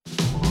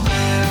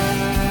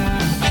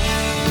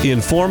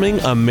informing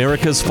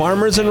America's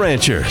farmers and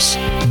ranchers.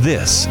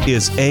 This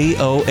is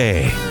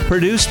AOA,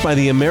 produced by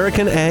the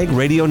American Ag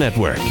Radio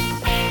Network.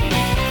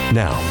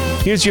 Now,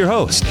 here's your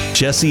host,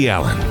 Jesse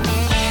Allen.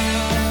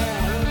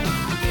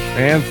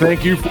 And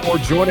thank you for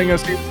joining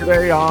us here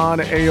today on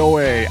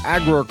AOA,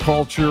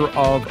 Agriculture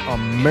of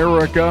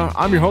America.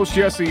 I'm your host,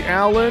 Jesse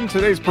Allen.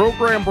 Today's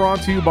program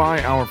brought to you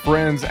by our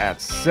friends at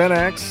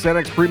Cenex.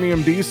 Cenex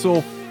Premium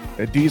Diesel,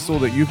 a diesel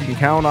that you can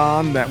count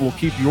on that will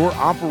keep your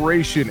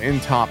operation in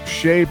top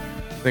shape.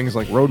 Things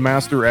like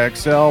Roadmaster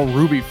XL,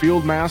 Ruby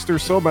Fieldmaster,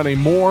 so many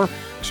more.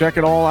 Check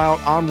it all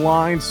out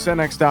online,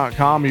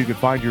 Cenex.com. You can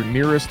find your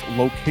nearest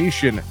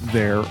location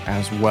there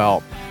as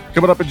well.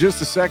 Coming up in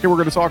just a second, we're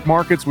going to talk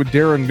markets with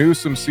Darin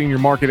Newsom, Senior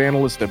Market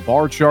Analyst at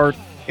Barchart.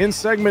 In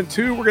segment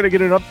 2, we're going to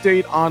get an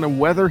update on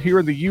weather here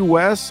in the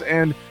U.S.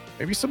 and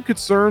maybe some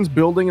concerns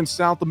building in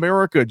South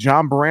America.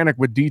 John Baranick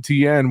with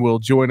DTN will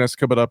join us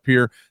coming up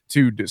here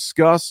to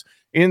discuss.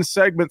 In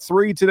segment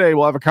 3 today,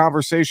 we'll have a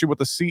conversation with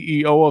the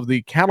CEO of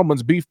the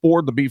Cattlemen's Beef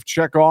Board, the Beef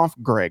Checkoff,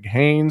 Greg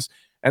Haynes.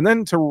 And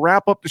then to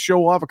wrap up the show,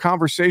 we'll have a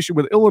conversation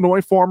with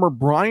Illinois farmer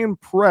Brian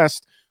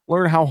Prest,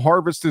 learn how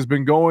harvest has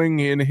been going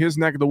in his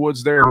neck of the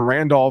woods there in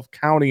Randolph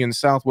County in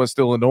Southwest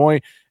Illinois,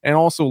 and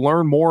also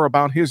learn more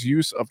about his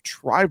use of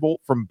TriVolt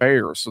from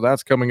Bayer. So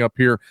that's coming up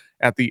here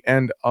at the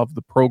end of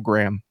the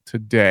program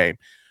today.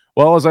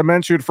 Well, as I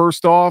mentioned,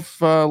 first off,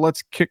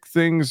 let's kick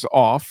things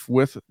off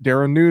with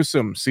Darin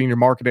Newsom, Senior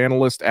Market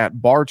Analyst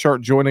at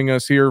Barchart, joining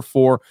us here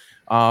for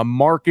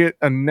market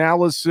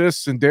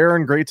analysis. And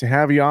Darin, great to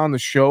have you on the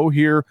show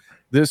here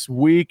this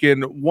week.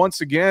 And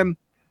once again,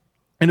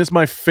 and it's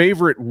my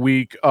favorite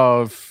week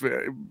of,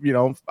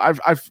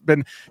 I've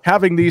been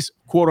having these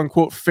quote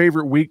unquote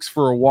favorite weeks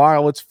for a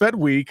while. It's Fed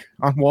week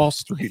on Wall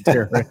Street,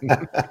 Darin.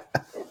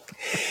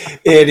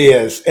 It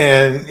is.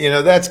 And,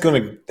 that's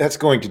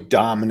going to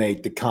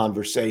dominate the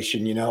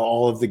conversation.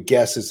 All of the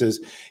guesses is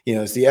the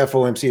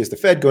FOMC, is the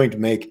Fed going to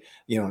make,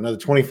 another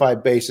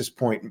 25 basis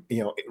point,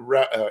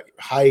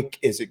 hike?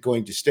 Is it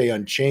going to stay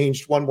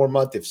unchanged one more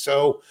month? If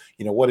so,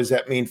 what does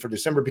that mean for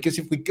December? Because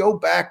if we go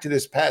back to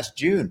this past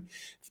June,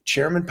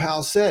 Chairman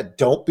Powell said,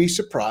 don't be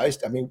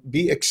surprised.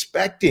 Be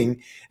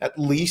expecting at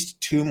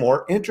least 2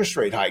 more interest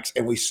rate hikes.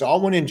 And we saw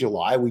one in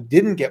July. We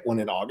didn't get one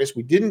in August.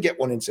 We didn't get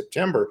one in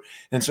September.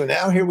 And so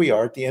now here we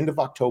are at the end of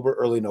October,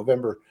 early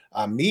November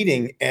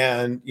meeting.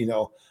 And,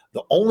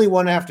 the only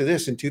one after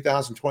this in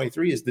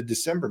 2023 is the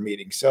December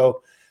meeting.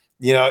 So,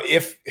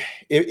 if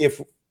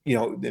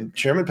then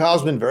Chairman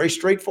Powell's been very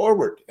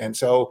straightforward. And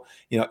so,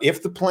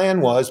 if the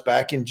plan was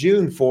back in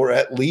June for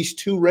at least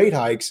 2 rate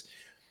hikes,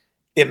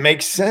 it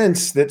makes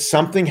sense that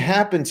something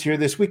happens here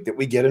this week, that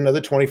we get another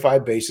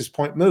 25 basis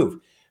point move.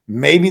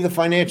 Maybe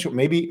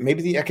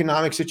maybe the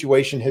economic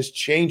situation has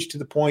changed to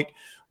the point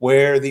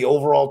where the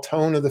overall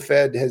tone of the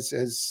Fed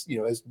has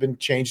been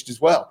changed as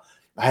well.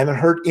 I haven't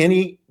heard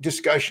any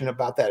discussion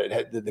about that. It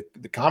had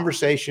the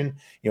conversation,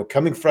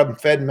 coming from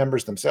Fed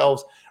members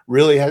themselves,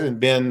 really hasn't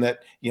been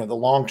that, the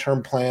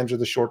long-term plans or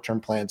the short-term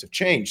plans have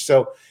changed.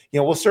 So,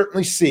 we'll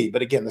certainly see.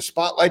 But again, the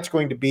spotlight's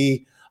going to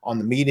be on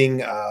the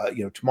meeting,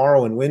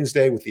 tomorrow and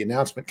Wednesday, with the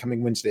announcement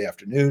coming Wednesday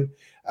afternoon,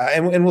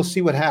 and we'll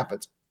see what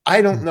happens.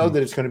 I don't know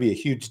that it's going to be a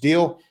huge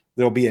deal.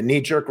 There'll be a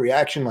knee-jerk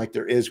reaction like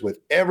there is with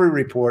every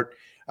report,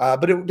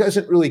 but it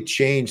doesn't really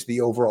change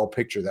the overall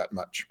picture that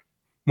much.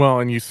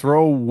 Well, and you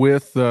throw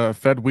with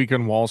Fed week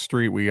on Wall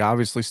Street, we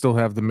obviously still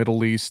have the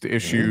Middle East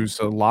issues.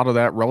 A lot of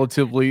that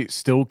relatively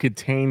still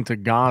contained to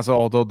Gaza,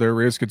 although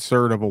there is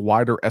concern of a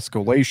wider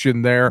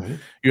escalation there.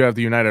 You have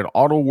the United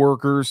Auto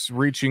Workers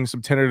reaching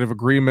some tentative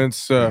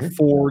agreements,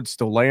 Ford,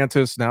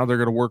 Stellantis. Now they're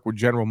going to work with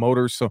General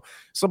Motors. So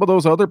some of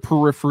those other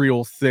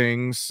peripheral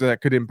things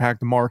that could impact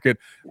the market,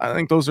 I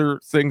think those are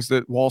things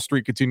that Wall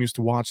Street continues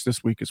to watch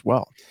this week as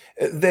well.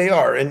 They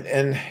are.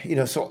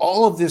 And so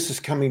all of this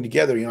is coming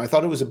together. I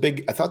thought it was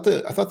I thought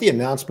the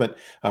announcement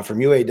from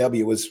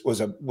UAW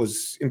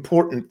was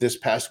important this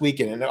past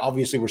weekend, and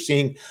obviously we're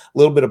seeing a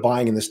little bit of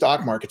buying in the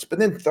stock markets. But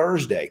then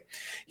Thursday,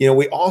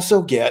 we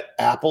also get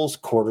Apple's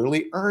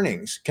quarterly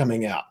earnings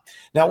coming out.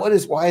 Now,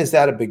 why is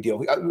that a big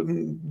deal?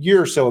 A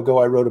year or so ago,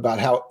 I wrote about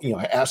how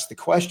I asked the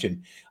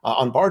question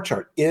on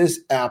Barchart: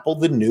 is Apple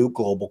the new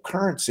global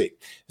currency?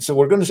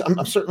 So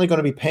I'm certainly going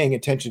to be paying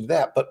attention to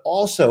that, but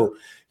also,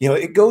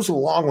 it goes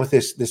along with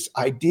this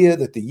idea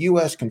that the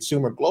U.S.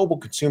 global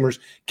consumers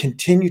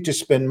continue to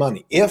spend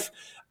money. If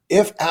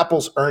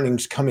Apple's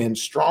earnings come in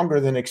stronger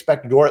than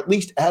expected, or at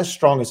least as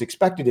strong as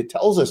expected, it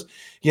tells us,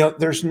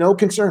 there's no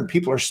concern.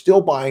 People are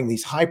still buying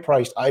these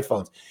high-priced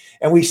iPhones.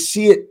 And we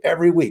see it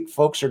every week.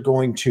 Folks are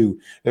going to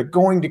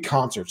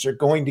concerts, they're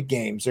going to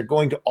games, they're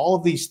going to all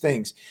of these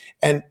things.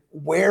 And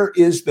where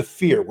is the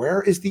fear?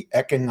 Where is the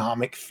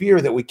economic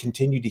fear that we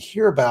continue to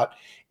hear about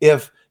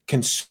if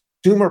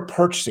consumer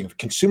purchasing, if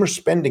consumer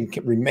spending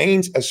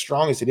remains as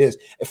strong as it is,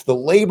 if the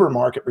labor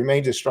market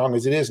remains as strong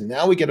as it is, and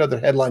now we get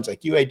other headlines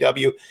like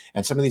UAW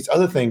and some of these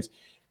other things,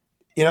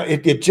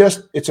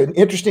 it's an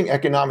interesting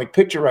economic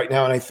picture right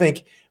now. And I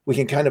think we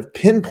can kind of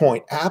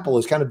pinpoint Apple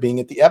as kind of being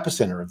at the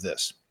epicenter of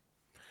this.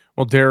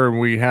 Well, Darin,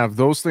 we have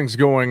those things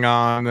going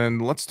on, and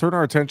let's turn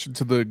our attention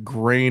to the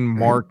grain Mhm.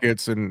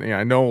 markets. And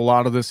I know a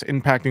lot of this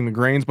impacting the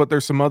grains, but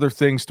there's some other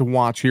things to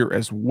watch here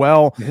as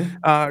well.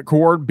 Mhm.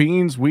 Corn,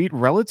 beans, wheat,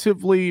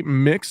 relatively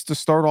mixed to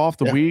start off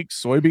the Yeah. week.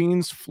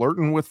 Soybeans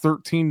flirting with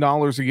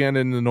 $13 again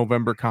in the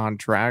November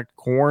contract.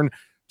 Corn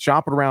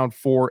chopping around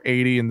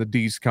 480 in the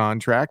D's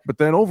contract. But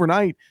then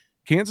overnight,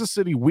 Kansas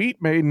City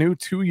wheat made new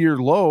 2-year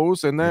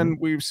lows, and then Mhm.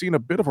 we've seen a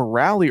bit of a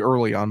rally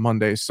early on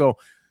Monday. So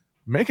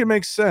make it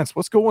make sense.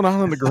 What's going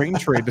on in the grain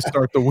trade to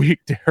start the week,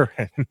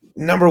 Darin?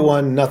 Number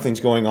one, nothing's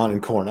going on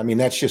in corn. I mean,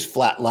 that's just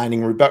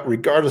flatlining,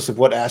 regardless of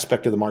what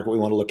aspect of the market we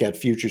want to look at,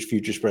 future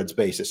spreads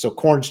basis. So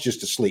corn's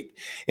just asleep.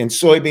 In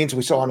soybeans,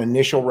 we saw an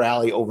initial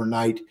rally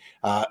overnight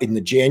in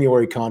the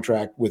January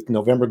contract, with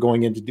November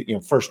going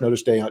into first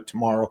notice day on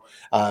tomorrow.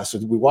 So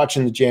we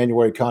watching the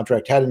January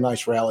contract, had a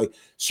nice rally,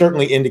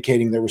 certainly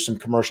indicating there was some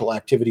commercial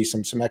activity,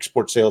 some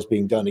export sales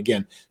being done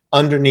again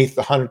underneath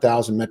the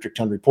 100,000 metric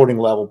ton reporting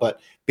level, but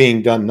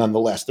being done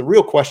nonetheless. The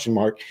real question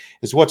mark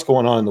is what's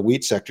going on in the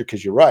wheat sector,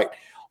 because you're right.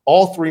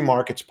 All three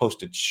markets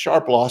posted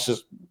sharp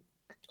losses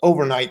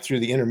overnight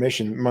through the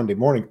intermission Monday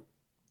morning.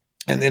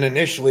 And then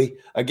initially,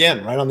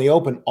 again, right on the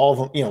open, all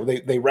of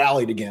them, they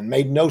rallied again.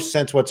 Made no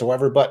sense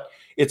whatsoever, but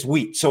it's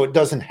wheat, so it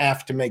doesn't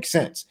have to make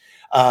sense.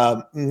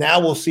 Now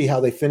we'll see how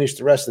they finish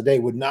the rest of the day.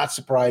 Would not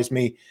surprise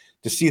me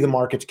to see the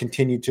markets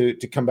continue to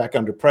come back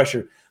under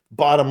pressure.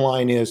 Bottom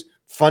line is,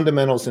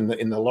 fundamentals in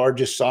the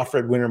largest soft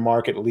red winter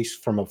market, at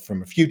least from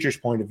a futures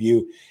point of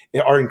view,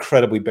 are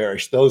incredibly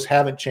bearish. Those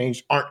haven't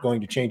changed, aren't going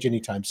to change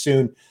anytime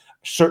soon.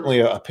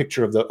 Certainly a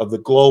picture of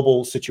the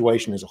global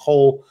situation as a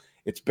whole.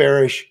 It's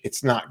bearish.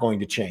 It's not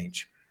going to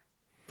change.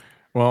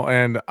 Well,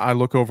 and I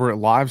look over at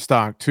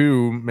livestock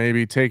too,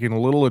 maybe taking a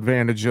little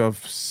advantage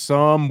of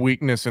some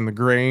weakness in the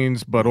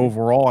grains, but Mhm.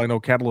 overall, I know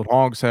cattle and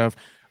hogs have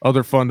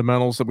other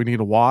fundamentals that we need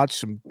to watch.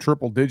 Some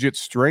triple-digit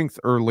strength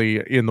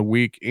early in the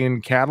week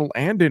in cattle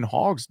and in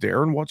hogs.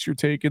 Darin, what's your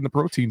take in the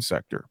protein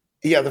sector?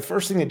 Yeah, the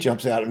first thing that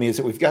jumps out at me is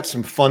that we've got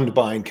some fund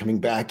buying coming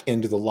back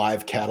into the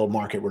live cattle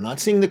market. We're not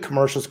seeing the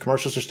commercials.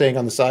 Commercials are staying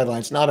on the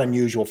sidelines. Not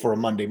unusual for a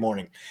Monday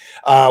morning.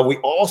 We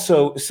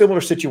also,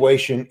 similar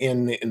situation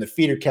in the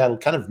feeder cattle,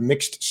 kind of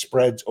mixed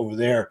spreads over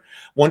there.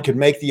 One could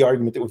make the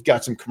argument that we've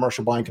got some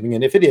commercial buying coming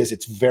in. If it is,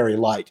 it's very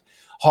light.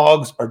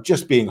 Hogs are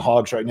just being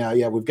hogs right now.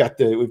 Yeah, we've got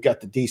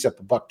the D's up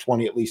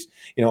 $1.20 at least.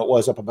 It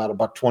was up about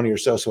 $1.20 or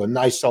so. So a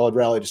nice solid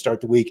rally to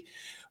start the week.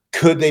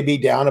 Could they be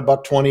down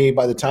 $1.20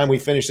 by the time we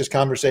finish this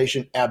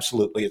conversation?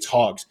 Absolutely. It's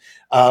hogs.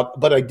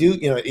 But I do,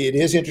 it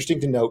is interesting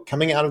to note,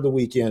 coming out of the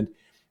weekend,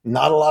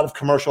 not a lot of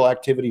commercial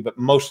activity, but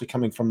mostly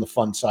coming from the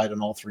fund side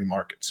on all three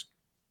markets.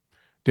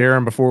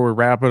 Darin, before we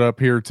wrap it up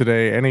here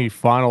today, any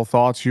final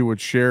thoughts you would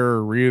share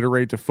or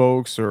reiterate to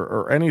folks,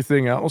 or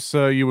anything else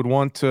you would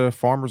want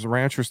farmers and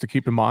ranchers to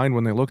keep in mind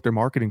when they look at their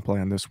marketing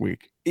plan this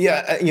week?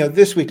 Yeah,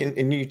 this week,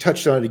 and you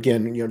touched on it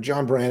again.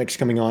 John Baranick's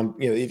coming on.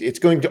 It's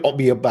going to all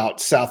be about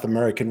South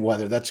American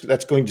weather.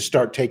 That's going to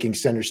start taking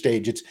center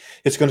stage.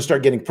 It's going to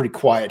start getting pretty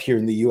quiet here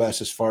in the U.S.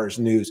 as far as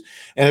news,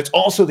 and it's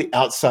also the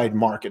outside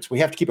markets. We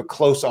have to keep a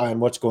close eye on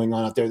what's going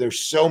on out there.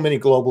 There's so many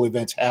global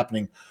events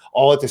happening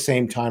all at the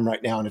same time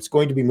right now, and it's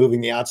going to be moving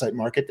the outside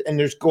market, and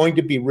there's going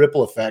to be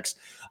ripple effects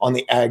on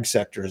the ag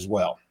sector as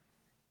well.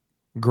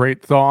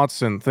 Great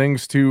thoughts and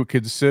things to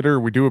consider.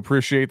 We do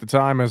appreciate the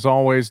time, as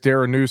always.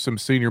 Darin Newsom,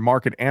 Senior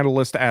Market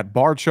Analyst at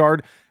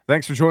Barchart.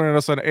 Thanks for joining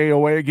us on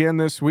AOA again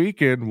this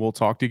week, and we'll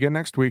talk to you again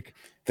next week.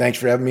 Thanks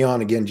for having me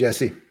on again,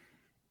 Jesse.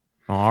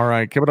 All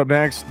right, coming up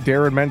next,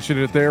 Darin mentioned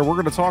it there. We're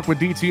going to talk with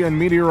DTN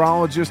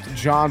meteorologist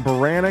John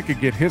Baranick and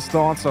get his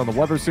thoughts on the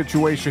weather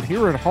situation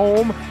here at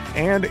home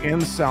and in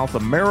South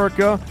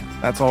America.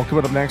 That's all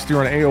coming up next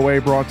here on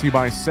AOA, brought to you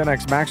by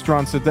Cenex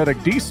Maxtron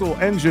Synthetic Diesel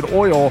Engine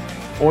Oil,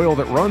 oil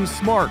that runs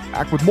smart.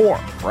 Back with more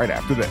right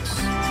after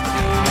this.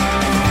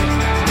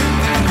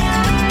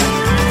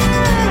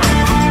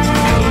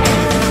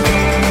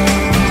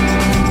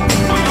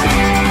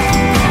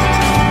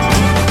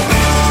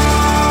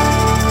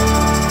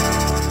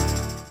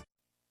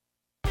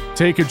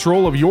 Take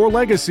control of your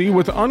legacy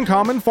with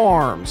Uncommon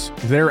Farms.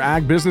 Their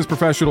ag business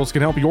professionals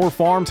can help your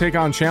farm take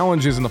on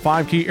challenges in the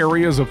 5 key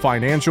areas of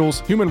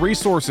financials, human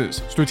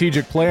resources,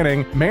 strategic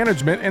planning,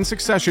 management, and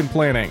succession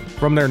planning.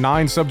 From their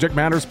 9 subject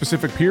matter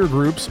specific peer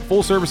groups,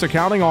 full service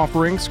accounting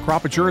offerings,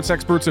 crop insurance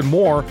experts, and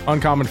more,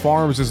 Uncommon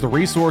Farms is the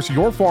resource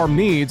your farm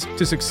needs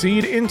to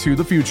succeed into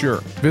the future.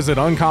 Visit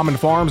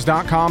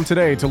uncommonfarms.com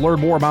today to learn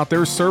more about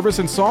their service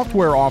and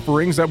software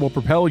offerings that will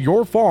propel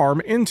your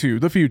farm into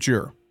the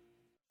future.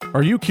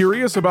 Are you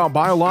curious about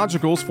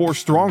biologicals for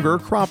stronger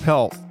crop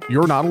health?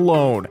 You're not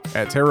alone.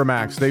 At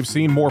TerraMax, they've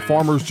seen more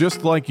farmers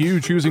just like you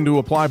choosing to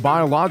apply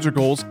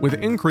biologicals with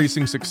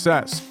increasing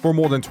success. For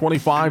more than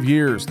 25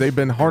 years, they've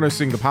been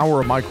harnessing the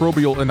power of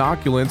microbial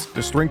inoculants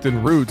to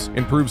strengthen roots,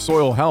 improve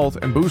soil health,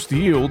 and boost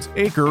yields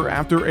acre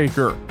after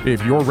acre.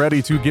 If you're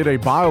ready to get a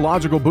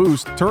biological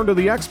boost, turn to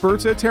the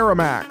experts at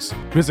TerraMax.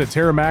 Visit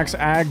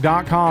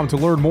TerraMaxAg.com to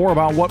learn more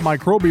about what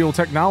microbial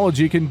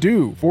technology can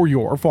do for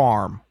your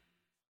farm.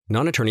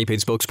 Non-attorney paid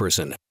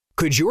spokesperson.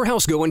 Could your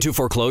house go into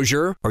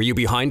foreclosure? Are you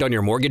behind on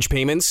your mortgage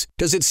payments?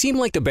 Does it seem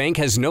like the bank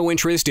has no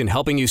interest in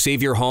helping you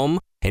save your home?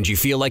 And you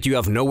feel like you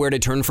have nowhere to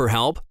turn for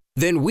help?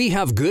 Then we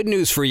have good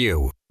news for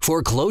you.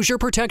 Foreclosure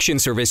Protection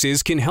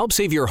Services can help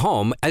save your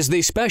home as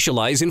they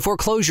specialize in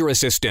foreclosure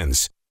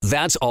assistance.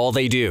 That's all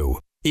they do.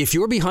 If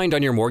you're behind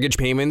on your mortgage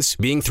payments,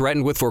 being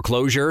threatened with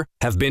foreclosure,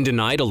 have been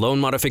denied a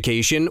loan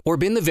modification, or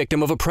been the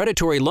victim of a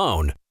predatory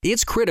loan,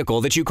 it's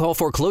critical that you call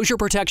Foreclosure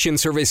Protection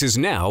Services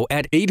now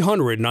at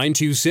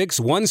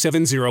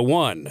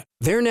 800-926-1701.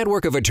 Their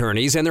network of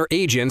attorneys and their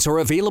agents are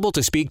available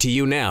to speak to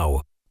you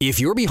now. If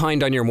you're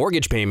behind on your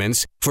mortgage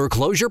payments,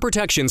 Foreclosure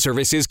Protection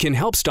Services can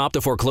help stop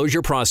the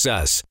foreclosure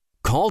process.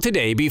 Call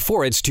today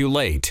before it's too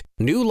late.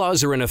 New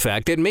laws are in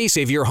effect that may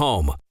save your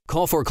home.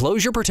 Call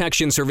Foreclosure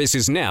Protection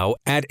Services now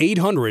at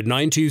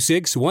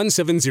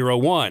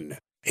 800-926-1701.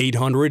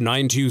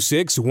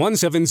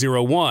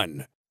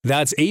 800-926-1701.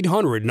 That's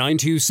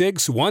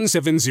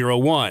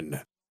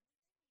 800-926-1701.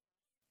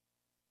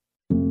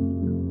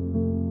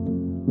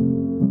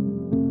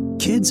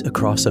 Kids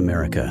across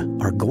America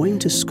are going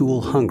to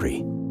school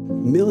hungry.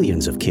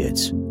 Millions of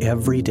kids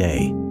every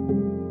day.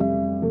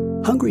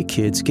 Hungry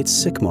kids get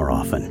sick more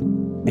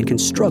often and can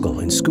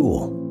struggle in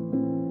school.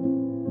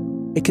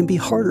 It can be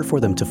harder for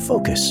them to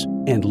focus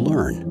and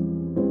learn.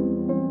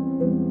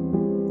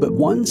 But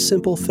one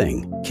simple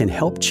thing can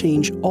help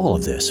change all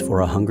of this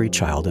for a hungry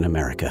child in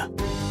America.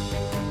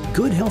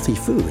 Good, healthy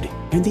food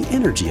and the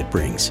energy it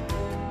brings.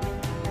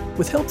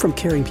 With help from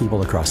caring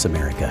people across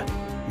America,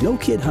 No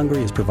Kid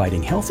Hungry is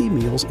providing healthy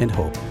meals and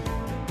hope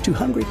to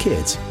hungry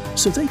kids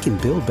so they can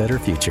build better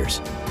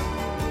futures.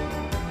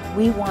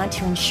 We want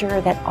to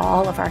ensure that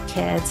all of our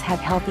kids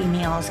have healthy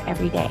meals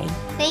every day.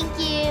 Thank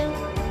you.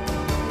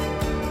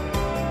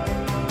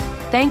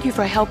 Thank you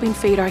for helping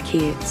feed our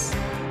kids.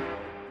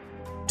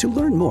 To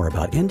learn more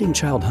about ending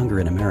child hunger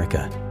in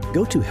America,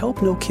 go to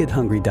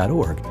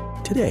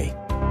helpnokidhungry.org today.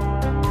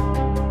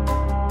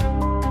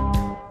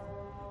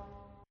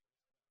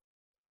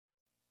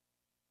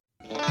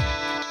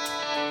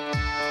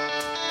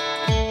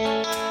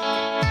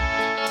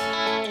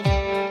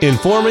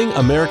 Informing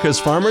America's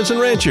farmers and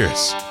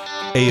ranchers.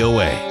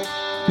 AOA.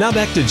 Now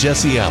back to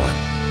Jesse Allen.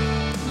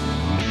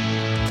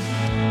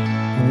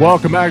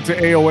 Welcome back to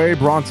AOA,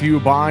 brought to you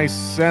by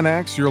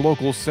Cenex. Your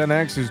local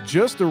Cenex is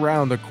just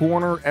around the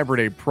corner.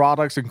 Everyday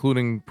products,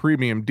 including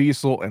premium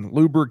diesel and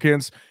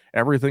lubricants.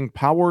 Everything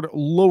powered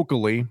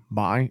locally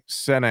by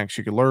Cenex.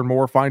 You can learn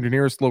more, find your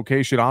nearest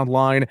location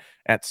online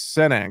at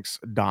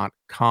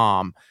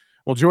cenex.com.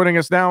 Well, joining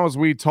us now as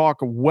we talk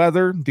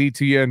weather,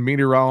 DTN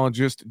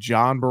meteorologist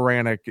John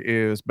Baranick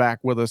is back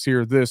with us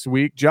here this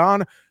week.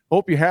 John,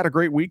 hope you had a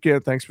great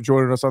weekend. Thanks for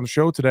joining us on the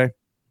show today.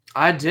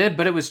 I did,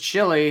 but it was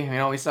chilly. You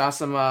know, we saw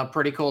some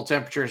pretty cold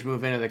temperatures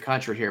move into the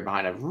country here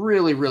behind a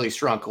really, really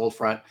strong cold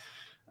front.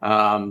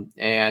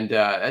 And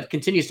it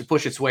continues to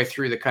push its way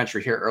through the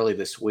country here early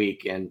this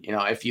week. And, you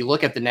know, if you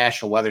look at the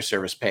National Weather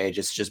Service page,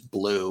 it's just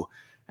blue.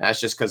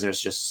 That's just because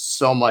there's just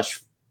so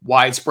much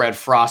widespread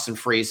frost and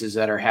freezes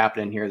that are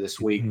happening here this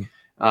week.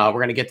 We're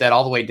going to get that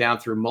all the way down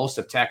through most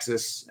of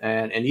Texas,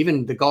 and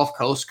even the Gulf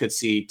Coast could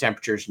see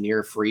temperatures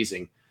near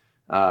freezing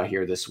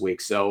here this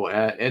week. So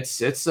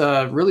it's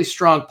a really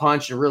strong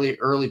punch, a really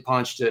early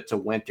punch to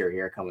winter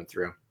here coming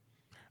through.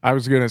 I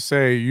was going to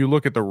say, you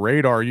look at the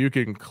radar, you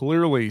can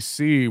clearly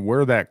see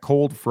where that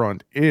cold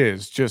front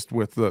is, just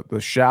with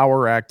the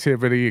shower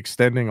activity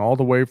extending all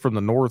the way from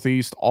the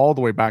northeast all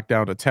the way back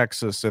down to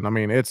Texas. And I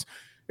mean, it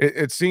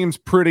seems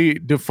pretty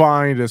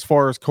defined as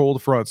far as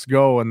cold fronts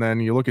go. And then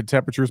you look at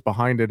temperatures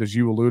behind it, as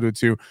you alluded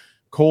to,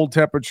 cold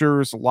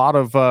temperatures, a lot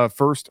of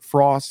first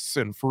frosts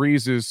and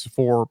freezes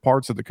for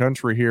parts of the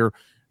country here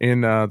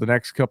in the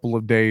next couple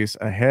of days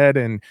ahead.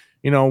 And,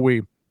 you know,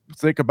 we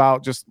think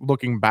about just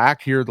looking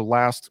back here the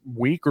last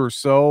week or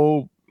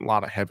so, a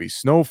lot of heavy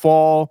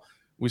snowfall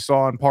we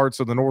saw in parts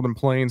of the Northern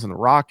Plains and the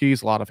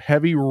Rockies, a lot of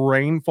heavy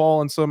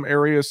rainfall in some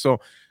areas. So,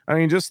 I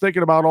mean, just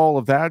thinking about all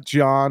of that,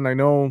 John, I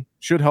know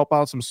should help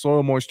out some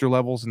soil moisture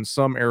levels in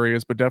some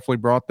areas, but definitely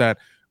brought that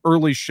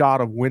early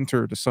shot of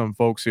winter to some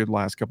folks here the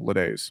last couple of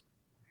days.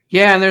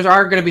 Yeah, and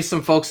are going to be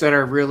some folks that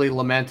are really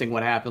lamenting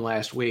what happened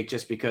last week,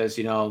 just because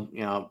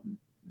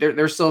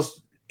there's still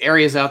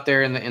areas out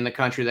there in the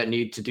country that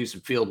need to do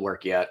some field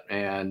work yet,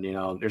 and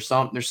there's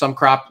some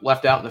crop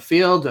left out in the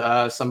field.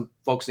 Some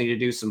folks need to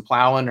do some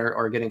plowing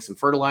or getting some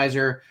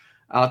fertilizer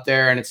out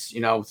there, and it's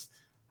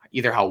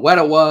either how wet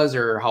it was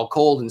or how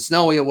cold and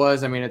snowy it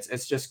was. I mean,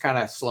 it's just kind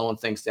of slowing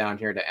things down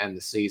here to end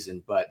the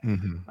season. But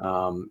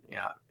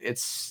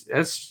it's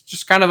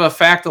just kind of a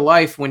fact of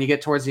life when you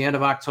get towards the end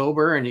of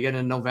October and you get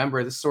into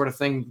November. This sort of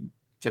thing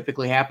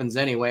typically happens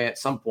anyway at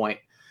some point.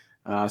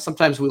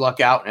 Sometimes we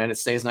luck out and it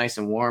stays nice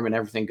and warm and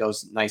everything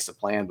goes nice to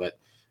plan. But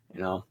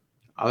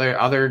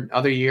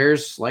other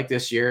years like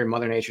this year,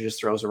 Mother Nature just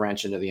throws a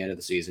wrench into the end of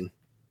the season.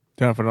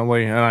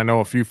 Definitely. And I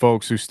know a few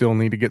folks who still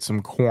need to get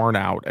some corn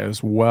out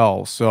as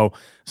well. So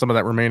some of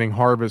that remaining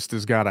harvest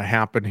has got to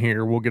happen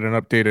here. We'll get an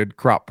updated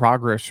crop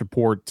progress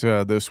report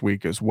this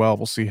week as well.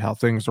 We'll see how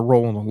things are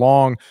rolling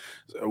along.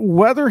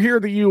 Weather here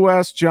in the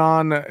U.S.,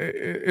 John,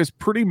 is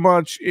pretty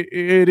much,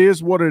 it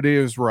is what it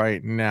is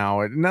right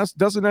now. It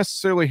doesn't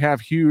necessarily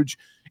have huge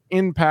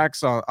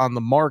impacts on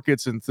the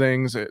markets and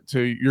things.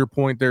 To your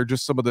point there,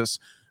 just some of this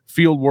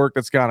field work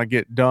that's got to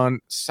get done.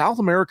 South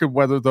American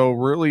weather, though,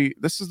 really,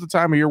 this is the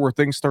time of year where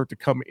things start to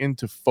come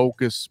into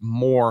focus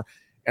more.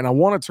 And I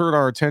want to turn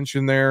our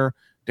attention there.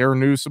 Darin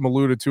Newsom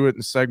alluded to it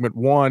in segment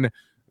one.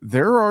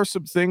 There are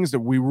some things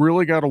that we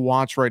really got to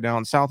watch right now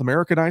in South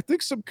America. And I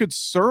think some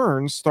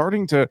concerns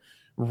starting to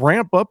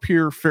ramp up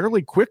here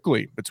fairly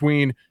quickly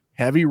between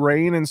heavy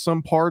rain in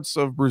some parts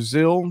of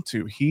Brazil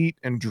to heat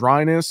and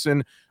dryness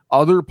in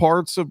other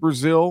parts of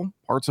Brazil,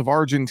 parts of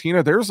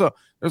Argentina. There's a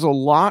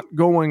lot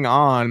going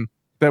on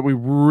that we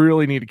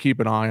really need to keep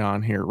an eye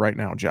on here right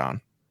now, John.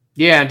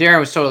 Yeah,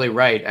 Darin was totally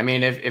right. I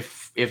mean,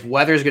 if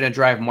weather's going to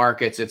drive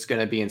markets, it's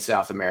going to be in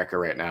South America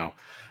right now.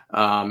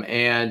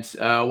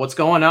 What's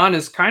going on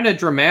is kind of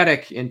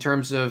dramatic in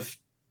terms of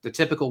the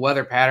typical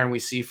weather pattern we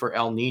see for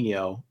El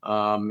Nino.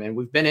 And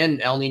we've been in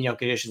El Nino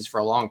conditions for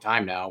a long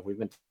time now. We've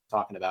been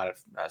talking about it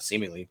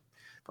seemingly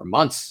for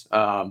months.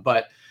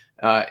 But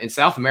in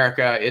South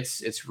America,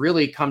 it's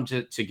really come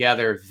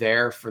together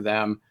there for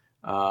them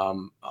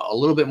a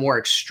little bit more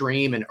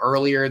extreme and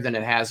earlier than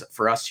it has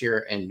for us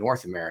here in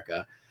North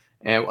America.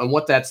 And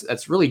what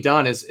that's really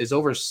done is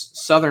over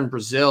southern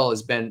Brazil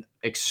has been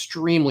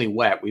extremely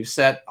wet. We've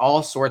set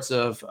all sorts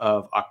of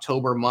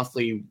October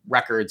monthly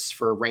records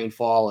for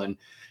rainfall and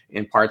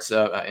in parts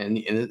of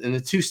in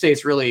the two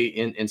states really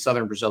in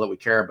southern Brazil that we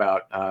care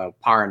about,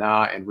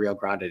 Paraná and Rio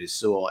Grande do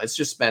Sul. It's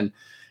just been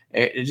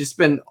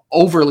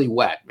overly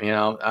wet.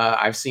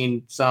 I've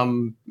seen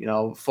some,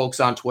 folks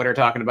on Twitter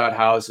talking about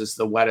how this is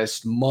the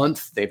wettest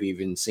month they've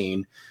even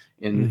seen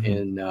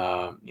in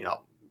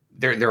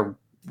their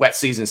wet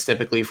seasons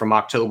typically from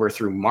October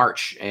through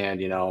March.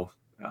 And,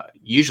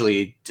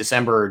 usually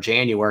December or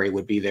January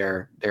would be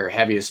their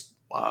heaviest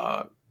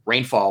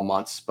rainfall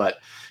months, but,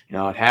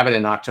 have it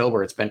in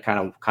October, it's been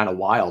kind of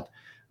wild.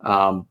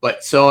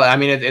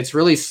 It's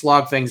really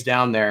slogged things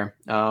down there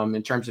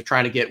in terms of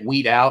trying to get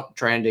wheat out,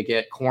 trying to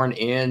get corn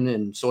in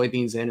and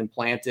soybeans in and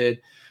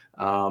planted.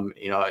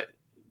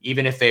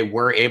 Even if they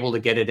were able to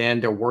get it in,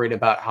 they're worried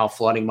about how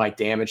flooding might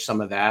damage some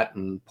of that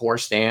and poor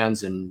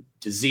stands and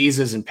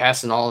diseases and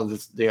pests and all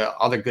of the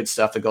other good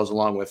stuff that goes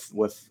along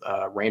with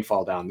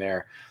rainfall down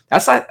there.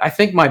 That's, I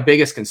think, my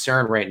biggest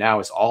concern right now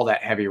is all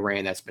that heavy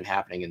rain that's been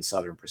happening in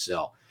southern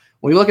Brazil.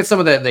 When we look at some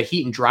of the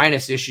heat and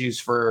dryness issues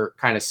for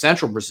kind of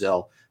central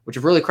Brazil, which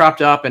have really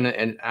cropped up,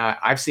 and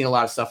I've seen a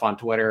lot of stuff on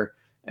Twitter,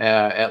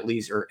 at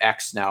least, or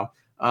X now,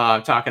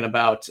 talking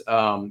about,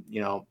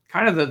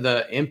 kind of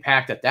the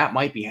impact that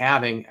might be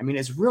having. I mean,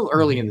 it's real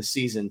early in the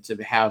season to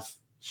have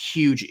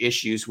huge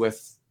issues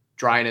with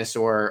dryness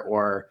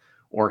or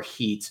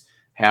heat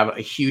have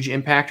a huge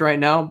impact right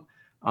now.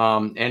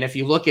 And if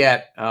you look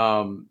at,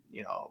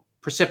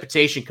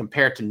 precipitation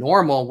compared to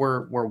normal,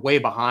 we're way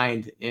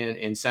behind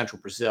in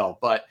central Brazil,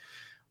 but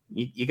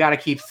you got to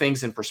keep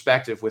things in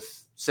perspective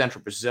with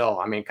central Brazil.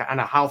 I mean, kind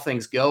of how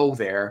things go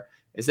there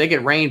is they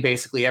get rain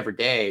basically every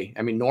day.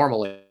 I mean,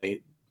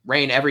 normally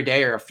rain every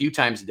day or a few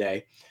times a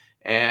day.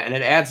 And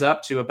it adds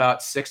up to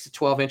about 6 to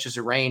 12 inches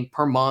of rain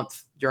per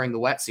month during the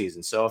wet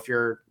season. So if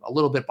you're a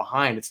little bit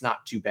behind, it's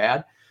not too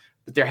bad,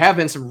 but there have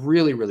been some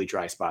really, really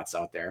dry spots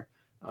out there.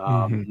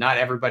 Not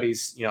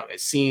everybody's,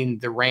 seen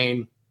the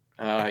rain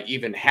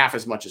even half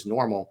as much as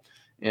normal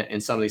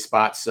in some of these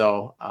spots.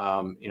 So,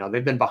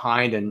 they've been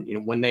behind,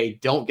 and, when they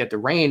don't get the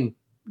rain,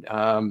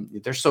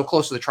 they're so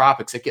close to the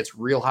tropics, it gets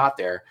real hot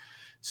there.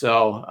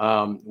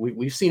 So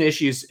we've seen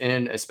issues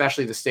in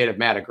especially the state of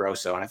Mato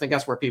Grosso. And I think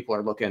that's where people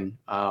are looking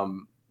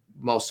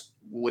most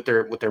with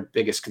their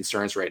biggest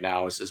concerns right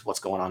now is what's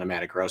going on in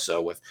Mato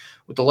Grosso with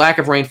the lack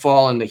of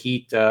rainfall and the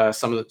heat,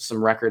 some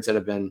records that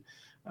have been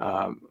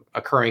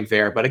occurring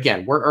there. But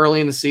again, we're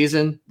early in the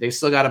season. They've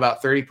still got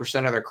about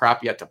 30% of their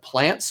crop yet to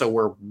plant. So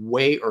we're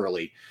way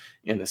early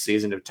in the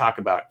season to talk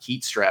about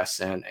heat stress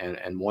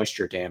and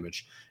moisture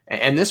damage.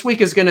 And this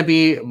week is going to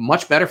be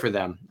much better for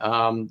them.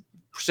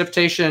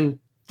 Precipitation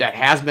that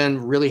has been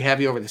really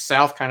heavy over the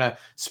south kind of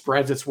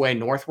spreads its way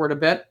northward a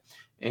bit.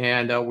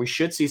 And we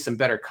should see some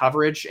better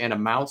coverage and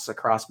amounts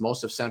across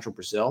most of central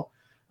Brazil.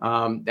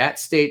 That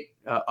state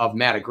of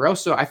Mato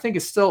Grosso, I think,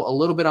 is still a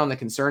little bit on the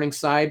concerning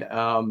side.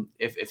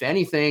 If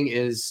anything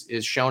is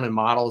shown in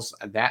models,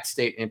 that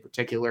state in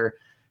particular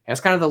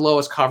has kind of the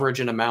lowest coverage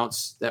and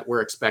amounts that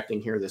we're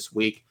expecting here this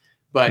week.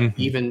 But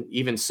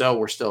even so,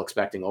 we're still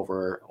expecting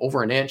over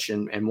an inch,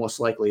 and most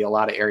likely a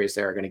lot of areas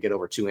there are going to get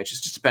over 2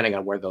 inches, just depending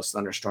on where those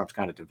thunderstorms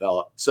kind of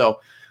develop.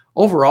 So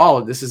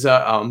overall, this is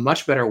a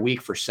much better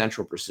week for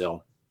central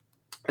Brazil.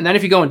 And then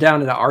if you're going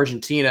down into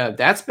Argentina,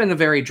 that's been a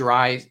very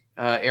dry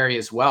area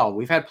as well.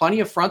 We've had plenty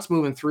of fronts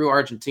moving through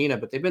Argentina,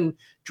 but they've been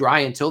dry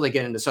until they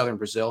get into southern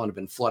Brazil and have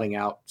been flooding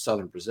out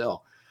southern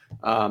Brazil.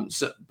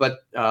 But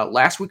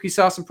last week we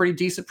saw some pretty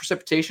decent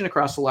precipitation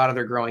across a lot of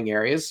their growing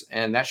areas,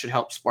 and that should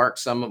help spark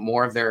some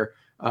more of their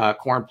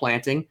corn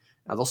planting.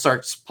 They'll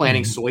start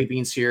planting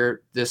soybeans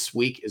here this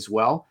week as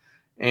well.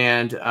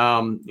 And,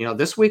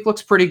 this week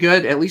looks pretty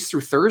good, at least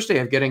through Thursday,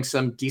 of getting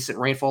some decent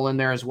rainfall in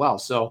there as well.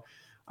 So,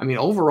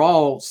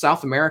 overall,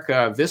 South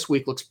America this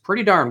week looks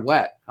pretty darn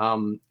wet.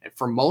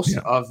 For most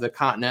of the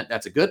continent,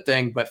 that's a good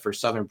thing. But for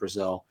southern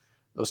Brazil,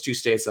 those two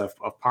states of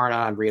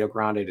Paraná and Rio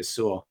Grande do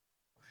Sul,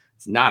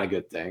 it's not a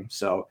good thing.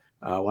 So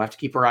we'll have to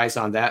keep our eyes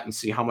on that and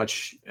see how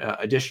much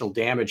additional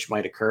damage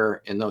might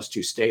occur in those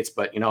two states.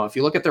 But, if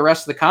you look at the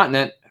rest of the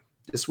continent,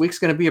 this week's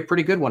going to be a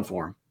pretty good one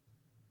for them.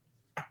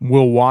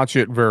 We'll watch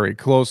it very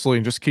closely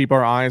and just keep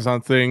our eyes on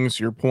things.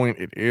 Your point,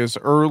 it is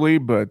early,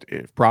 but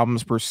if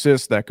problems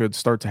persist, that could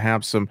start to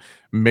have some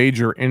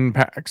major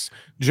impacts.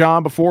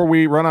 John, before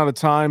we run out of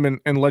time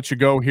and let you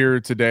go here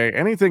today,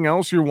 anything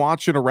else you're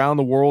watching around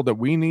the world that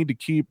we need to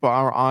keep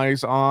our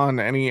eyes on?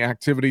 Any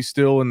activity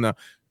still in the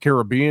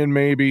Caribbean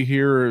maybe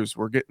here as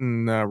we're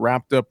getting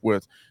wrapped up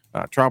with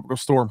tropical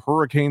storm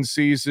hurricane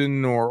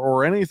season,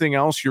 or anything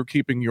else you're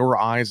keeping your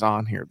eyes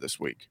on here this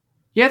week?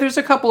 Yeah, there's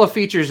a couple of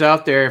features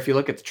out there, if you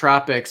look at the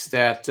tropics,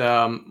 that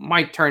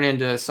might turn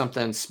into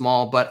something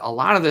small, but a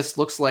lot of this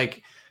looks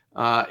like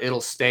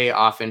it'll stay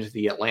off into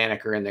the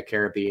Atlantic or in the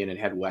Caribbean and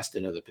head west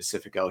into the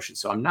Pacific Ocean.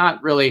 So I'm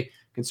not really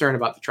concerned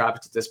about the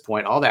tropics at this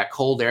point. All that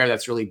cold air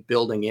that's really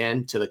building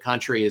into the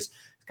country is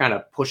kind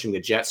of pushing the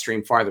jet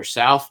stream farther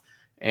south,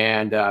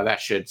 and that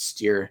should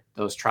steer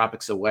those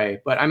tropics away.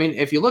 But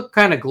if you look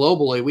kind of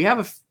globally, we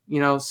have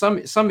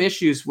some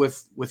issues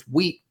with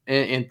wheat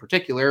in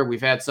particular. We've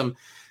had some.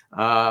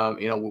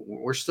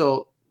 We're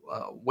still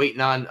waiting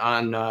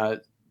on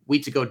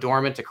wheat to go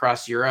dormant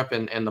across Europe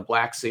and the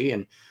Black Sea.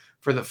 And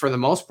for the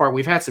most part,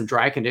 we've had some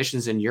dry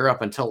conditions in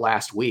Europe until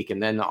last week.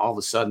 And then all of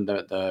a sudden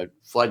the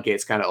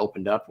floodgates kind of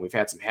opened up. We've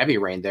had some heavy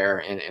rain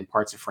there in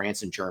parts of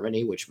France and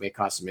Germany, which may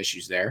cause some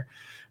issues there.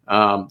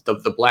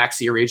 The Black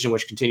Sea region,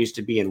 which continues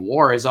to be in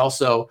war, is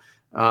also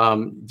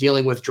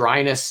dealing with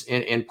dryness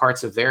in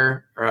parts of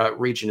their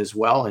region as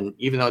well. And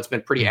even though it's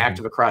been pretty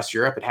active across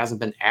Europe, it hasn't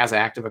been as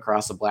active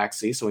across the Black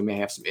Sea. So we may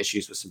have some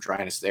issues with some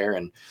dryness there.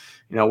 And,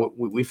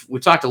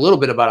 we've talked a little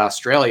bit about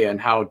Australia and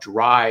how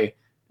dry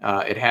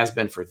it has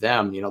been for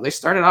them. They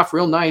started off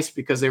real nice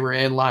because they were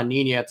in La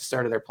Nina at the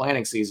start of their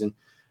planting season.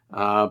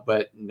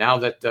 But now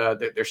that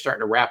they're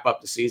starting to wrap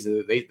up the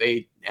season,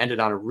 they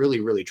ended on a really,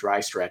 really dry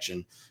stretch,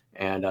 and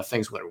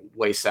things went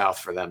way south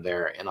for them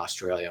there in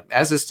Australia,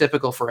 as is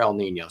typical for El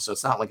Nino. So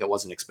it's not like it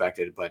wasn't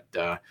expected, but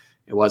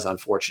it was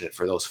unfortunate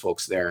for those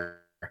folks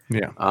there.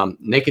 Yeah.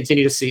 They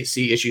continue to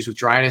see issues with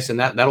dryness, and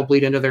that'll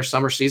bleed into their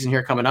summer season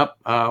here coming up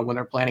when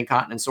they're planting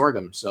cotton and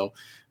sorghum. So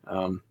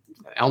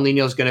El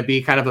Nino is going to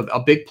be kind of a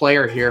big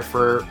player here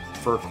for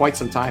quite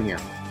some time here.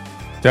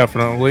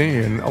 Definitely,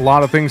 and a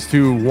lot of things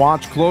to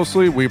watch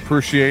closely. We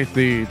appreciate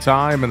the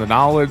time and the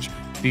knowledge.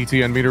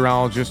 DTN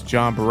Meteorologist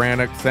John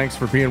Baranick, thanks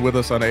for being with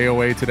us on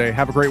AOA today.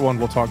 Have a great one.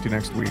 We'll talk to you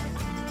next week.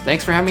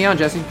 Thanks for having me on,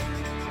 Jesse.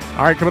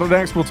 All right, coming up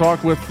next, we'll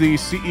talk with the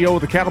CEO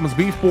of the Cattlemen's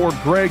Beef Board,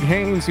 Greg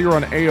Haynes, here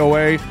on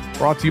AOA,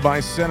 brought to you by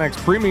Cenex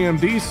Premium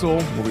Diesel.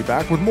 We'll be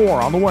back with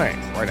more on the way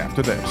right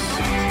after this.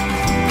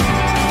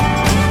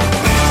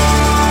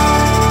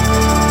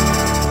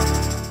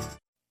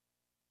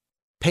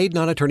 Paid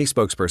non-attorney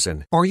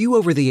spokesperson. Are you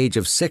over the age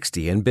of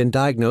 60 and been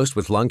diagnosed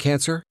with lung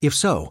cancer? If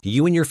so,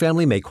 you and your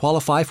family may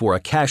qualify for a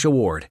cash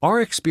award. Our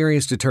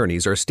experienced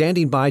attorneys are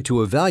standing by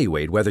to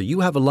evaluate whether you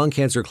have a lung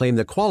cancer claim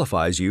that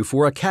qualifies you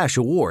for a cash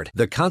award.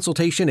 The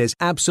consultation is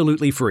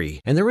absolutely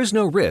free, and there is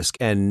no risk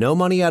and no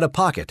money out of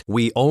pocket.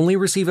 We only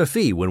receive a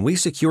fee when we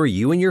secure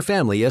you and your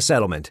family a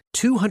settlement.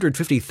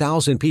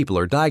 250,000 people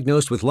are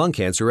diagnosed with lung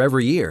cancer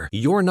every year.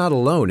 You're not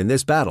alone in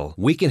this battle.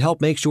 We can help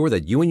make sure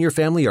that you and your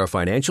family are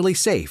financially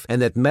safe and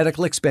that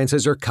medical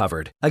expenses are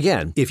covered.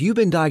 Again, if you've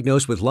been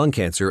diagnosed with lung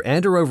cancer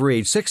and are over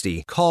age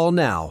 60, call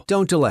now.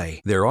 Don't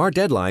delay. There are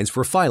deadlines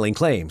for filing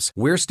claims.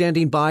 We're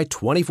standing by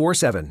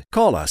 24/7.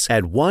 Call us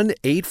at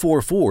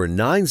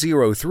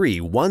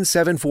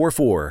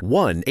 1-844-903-1744.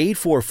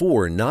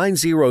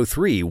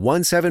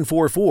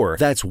 1-844-903-1744.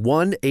 That's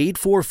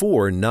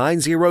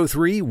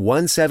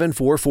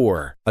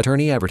 1-844-903-1744.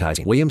 Attorney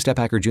advertising. William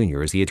Stephacker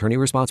Jr. is the attorney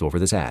responsible for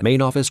this ad.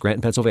 Main office,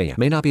 Granton, Pennsylvania.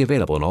 May not be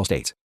available in all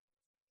states.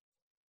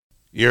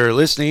 You're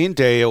listening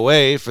to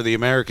AOA for the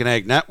American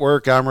Ag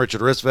Network. I'm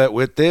Richard Risvet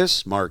with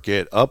this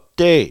market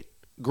update.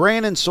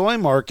 Grain and soy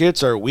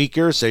markets are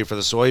weaker, save for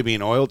the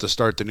soybean oil to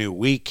start the new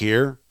week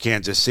here.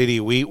 Kansas City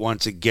wheat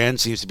once again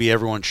seems to be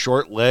everyone's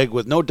short leg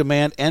with no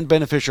demand and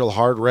beneficial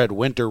hard red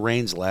winter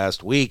rains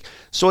last week.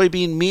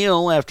 Soybean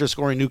meal, after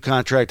scoring new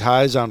contract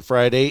highs on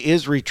Friday,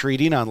 is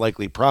retreating on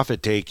likely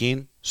profit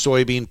taking.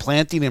 Soybean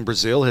planting in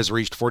Brazil has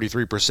reached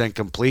 43%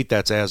 complete.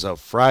 That's as of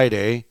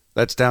Friday.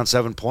 That's down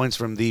 7 points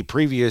from the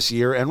previous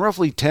year and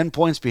roughly 10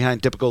 points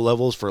behind typical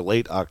levels for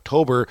late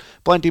October.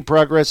 Planting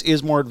progress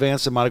is more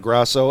advanced in Mato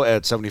Grosso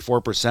at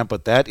 74%,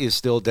 but that is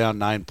still down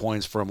 9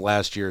 points from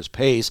last year's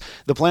pace.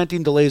 The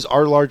planting delays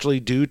are largely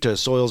due to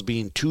soils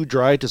being too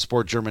dry to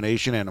support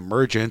germination and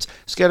emergence.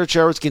 Scattered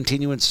showers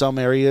continue in some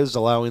areas,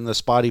 allowing the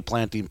spotty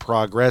planting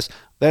progress.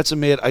 That's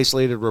amid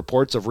isolated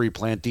reports of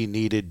replanting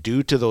needed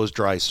due to those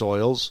dry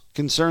soils.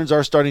 Concerns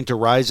are starting to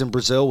rise in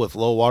Brazil with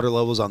low water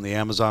levels on the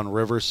Amazon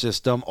River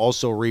system,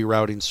 also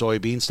rerouting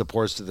soybeans to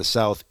ports to the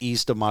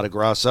southeast of Mato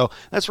Grosso.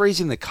 That's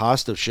raising the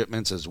cost of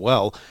shipments as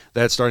well.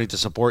 That's starting to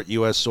support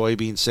U.S.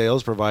 soybean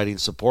sales, providing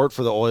support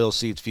for the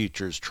oilseeds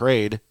futures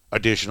trade.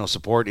 Additional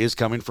support is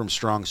coming from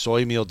strong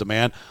soy meal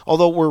demand,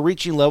 although we're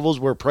reaching levels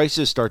where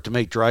prices start to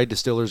make dried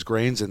distillers'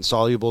 grains and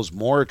solubles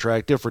more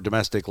attractive for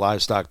domestic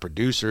livestock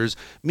producers.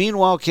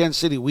 Meanwhile, Kansas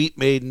City wheat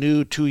made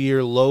new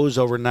 2-year lows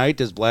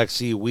overnight as Black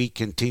Sea wheat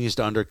continues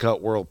to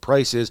undercut world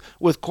prices,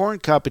 with corn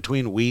caught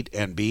between wheat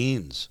and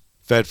beans.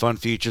 Fed fund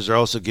futures are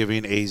also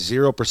giving a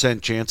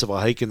 0% chance of a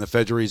hike in the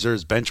Federal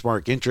Reserve's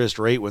benchmark interest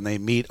rate when they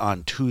meet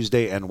on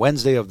Tuesday and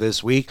Wednesday of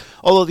this week,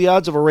 although the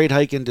odds of a rate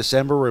hike in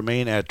December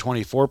remain at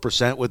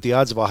 24%, with the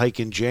odds of a hike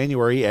in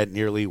January at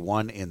nearly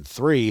 1 in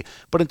 3.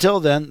 But until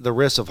then, the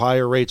risks of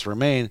higher rates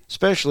remain,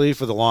 especially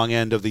for the long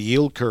end of the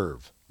yield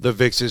curve. The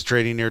VIX is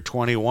trading near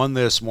 21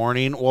 this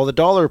morning, while the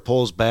dollar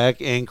pulls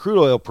back and crude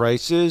oil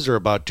prices are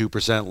about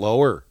 2%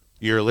 lower.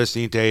 You're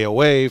listening to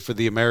AOA for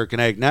the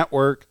American Ag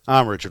Network.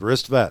 I'm Richard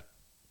Ristvet.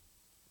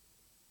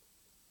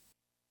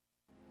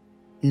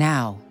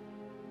 Now.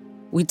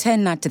 We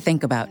tend not to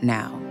think about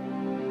now.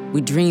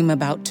 We dream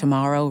about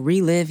tomorrow,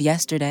 relive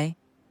yesterday,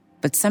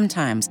 but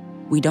sometimes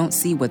we don't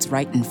see what's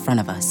right in front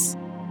of us.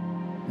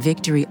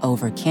 Victory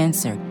over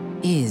cancer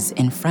is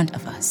in front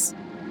of us.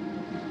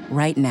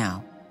 Right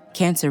now,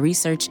 cancer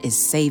research is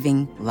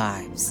saving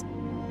lives.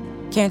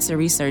 Cancer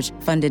research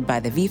funded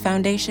by the V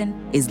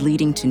Foundation is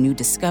leading to new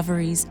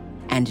discoveries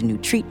and new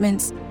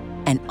treatments,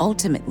 and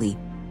ultimately,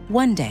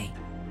 one day,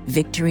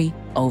 victory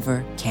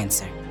over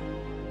cancer.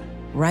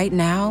 Right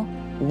now,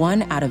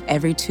 1 out of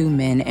every 2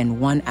 men and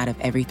 1 out of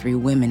every 3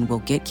 women will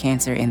get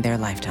cancer in their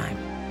lifetime.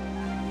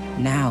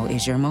 Now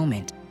is your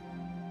moment.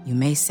 You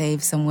may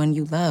save someone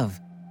you love.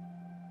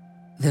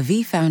 The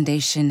V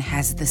Foundation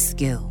has the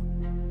skill,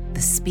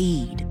 the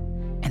speed,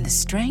 and the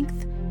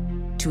strength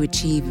to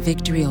achieve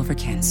victory over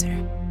cancer.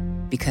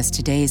 Because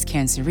today's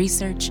cancer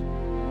research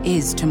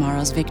is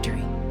tomorrow's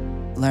victory.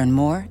 Learn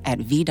more at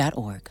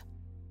v.org.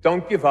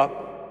 Don't give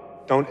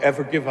up. Don't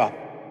ever give up.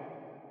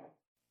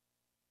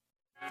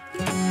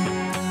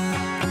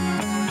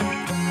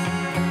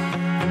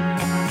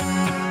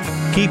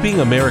 Keeping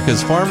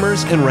America's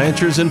farmers and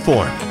ranchers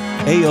informed.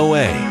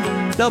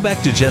 AOA. Now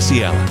back to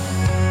Jesse Allen.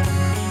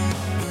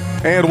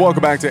 And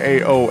welcome back to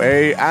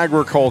AOA,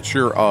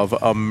 Agriculture of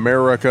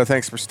America.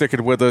 Thanks for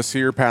sticking with us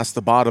here past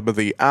the bottom of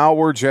the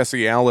hour.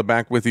 Jesse Allen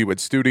back with you at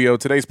studio.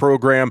 Today's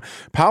program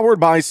powered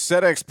by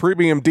Sedex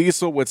Premium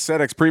Diesel. With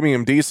Sedex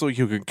Premium Diesel,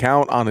 you can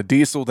count on a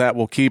diesel that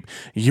will keep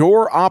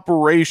your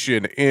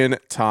operation in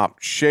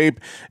top shape.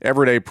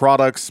 Everyday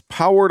products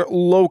powered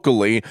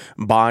locally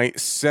by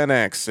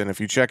Cenex. And if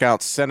you check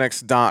out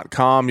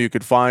Cenex.com, you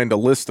could find a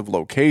list of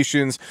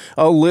locations,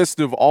 a list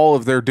of all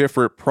of their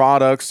different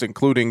products,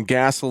 including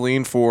gasoline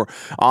for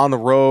on the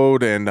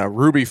road and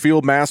Ruby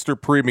Fieldmaster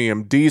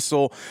Premium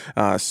Diesel.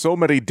 So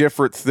many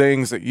different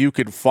things that you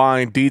can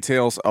find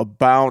details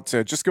about.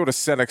 Just go to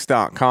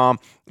Cenex.com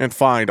and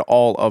find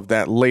all of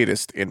that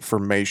latest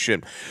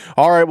information.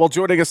 All right, well,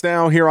 joining us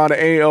now here on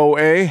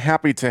AOA,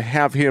 happy to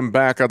have him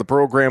back on the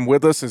program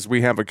with us as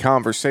we have a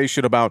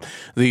conversation about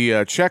the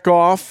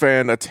checkoff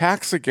and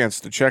attacks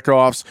against the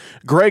checkoffs.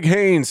 Greg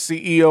Haynes,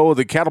 CEO of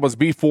the Cattlemen's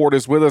Beef Board,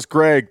 is with us.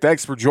 Greg,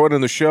 thanks for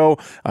joining the show.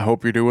 I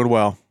hope you're doing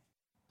well.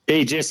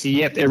 Hey, Jesse.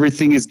 Yep,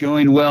 everything is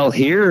going well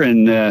here,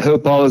 and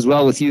hope all is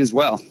well with you as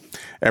well.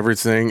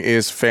 Everything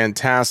is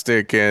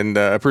fantastic, and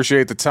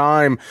appreciate the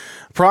time.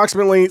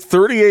 Approximately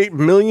 $38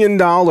 million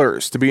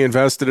to be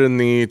invested in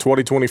the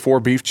 2024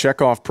 beef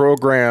checkoff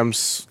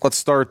programs. Let's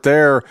start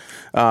there.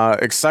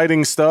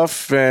 Exciting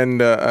stuff,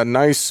 and a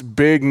nice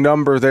big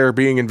number there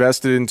being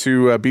invested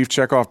into beef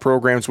checkoff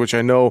programs, which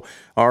I know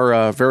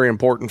are very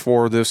important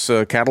for this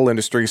cattle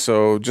industry.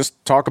 So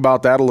just talk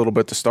about that a little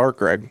bit to start,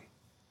 Greg.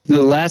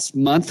 The last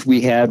month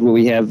we had what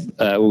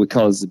we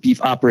call as the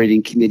Beef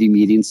Operating Committee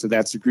meeting. So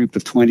that's a group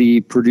of 20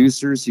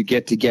 producers who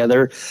get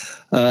together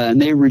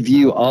and they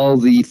review all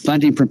the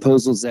funding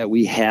proposals that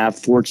we have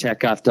for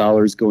checkoff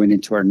dollars going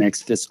into our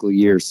next fiscal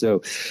year. So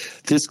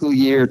fiscal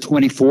year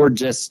 24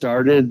 just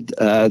started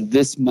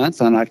this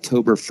month on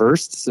October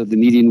 1st. So the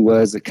meeting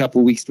was a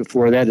couple weeks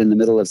before that in the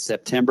middle of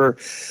September.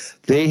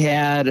 They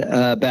had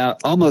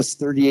about almost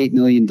 $38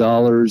 million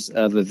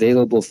of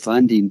available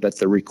funding, but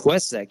the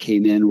requests that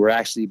came in were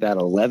actually actually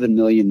about 11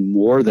 million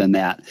more than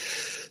that.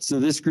 So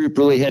this group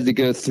really had to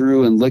go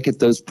through and look at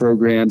those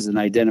programs and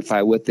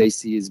identify what they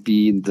see as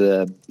being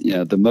the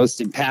most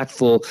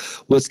impactful,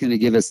 what's going to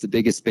give us the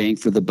biggest bang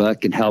for the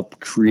buck and help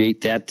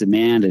create that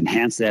demand,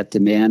 enhance that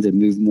demand, and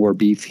move more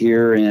beef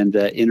here and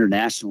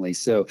internationally.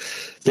 So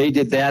they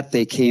did that.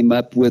 They came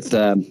up with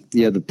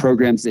the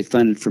programs they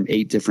funded from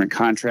 8 different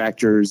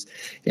contractors,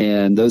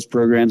 and those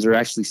programs are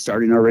actually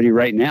starting already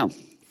right now.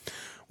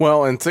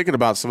 Well, and thinking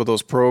about some of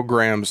those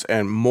programs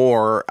and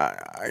more,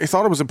 I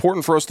thought it was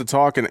important for us to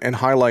talk and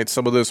highlight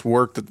some of this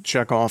work that the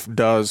checkoff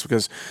does,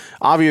 because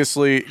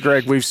obviously,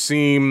 Greg, we've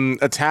seen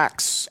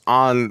attacks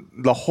on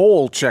the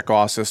whole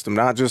checkoff system,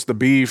 not just the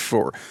beef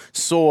or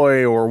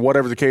soy or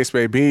whatever the case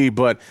may be,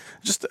 but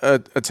just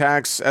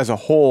attacks as a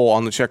whole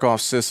on the checkoff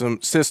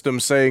system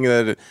saying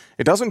that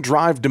it doesn't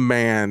drive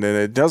demand and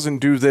it doesn't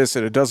do this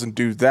and it doesn't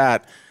do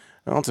that.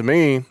 Well, to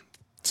me,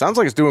 it sounds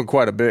like it's doing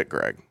quite a bit,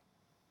 Greg.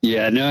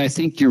 Yeah, no, I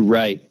think you're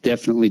right.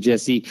 Definitely,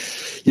 Jesse.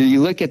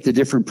 You look at the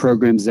different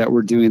programs that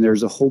we're doing,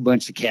 there's a whole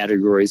bunch of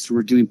categories. So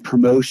we're doing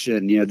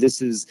promotion. This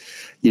is,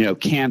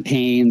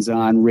 campaigns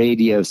on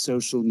radio,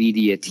 social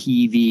media,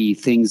 TV,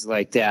 things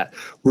like that.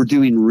 We're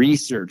doing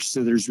research.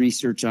 So there's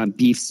research on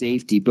beef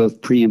safety,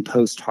 both pre and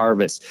post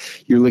harvest.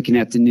 You're looking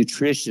at the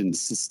nutrition,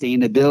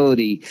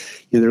 sustainability.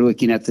 They're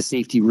looking at the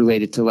safety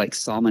related to like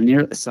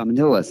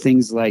salmonella,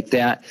 things like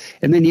that.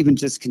 And then even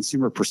just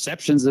consumer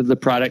perceptions of the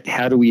product.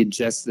 How do we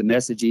adjust the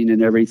messaging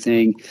and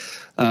everything?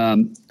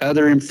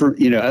 Other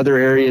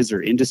areas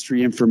are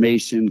industry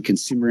information,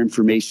 consumer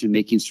information,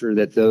 making sure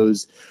that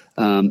those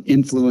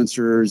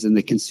influencers and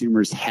the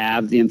consumers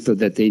have the info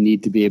that they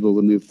need to be able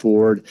to move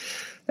forward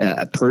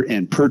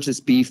and purchase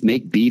beef,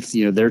 make beef,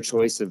 their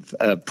choice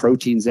of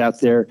proteins out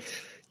there.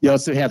 You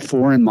also have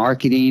foreign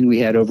marketing. We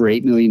had over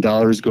 $8 million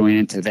going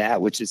into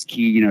that, which is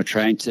key,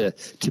 trying to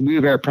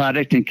move our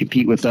product and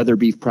compete with other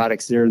beef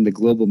products there in the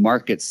global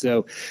market.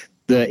 So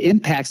the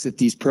impacts that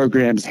these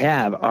programs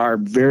have are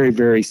very,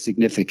 very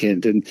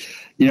significant. And,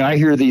 I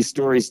hear these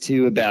stories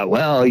too about,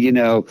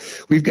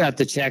 we've got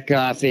the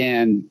checkoff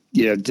and,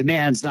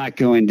 demand's not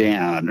going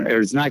down or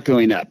it's not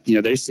going up.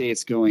 They say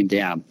it's going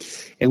down.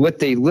 And what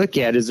they look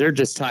at is they're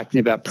just talking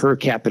about per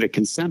capita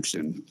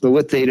consumption. But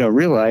what they don't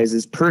realize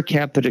is per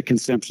capita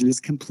consumption is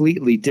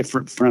completely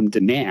different from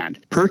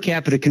demand. Per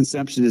capita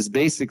consumption is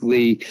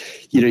basically,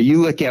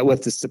 you look at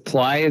what the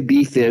supply of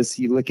beef is,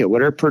 you look at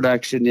what our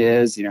production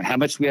is, how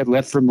much we have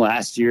left from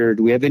last year,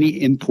 do we have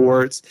any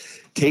imports,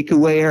 take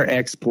away our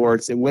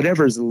exports, and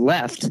whatever's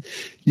left,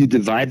 you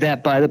divide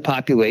that by the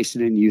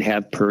population and you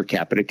have per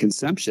capita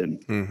consumption.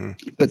 Mm-hmm.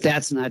 But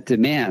that's not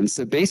demand.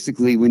 So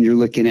basically, when you're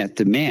looking at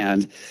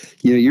demand,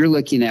 you're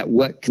looking at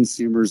what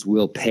consumers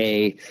will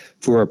pay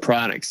for a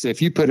product. So if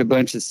you put a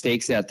bunch of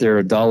steaks out there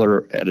at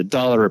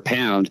 $1 a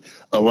pound,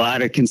 a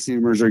lot of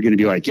consumers are going to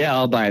be like, yeah,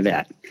 I'll buy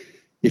that.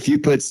 If you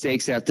put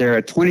steaks out there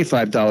at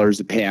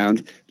 $25 a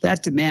pound,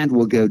 that demand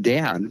will go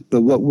down.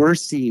 But what we're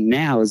seeing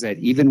now is that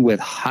even with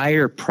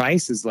higher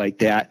prices like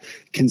that,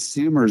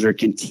 consumers are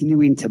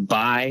continuing to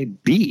buy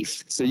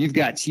beef. So you've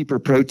got cheaper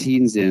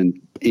proteins in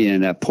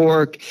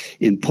pork,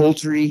 in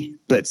poultry,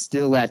 but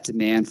still that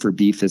demand for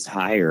beef is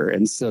higher.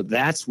 And so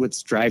that's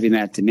what's driving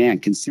that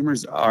demand.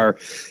 Consumers are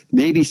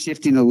maybe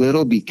shifting a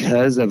little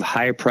because of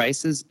higher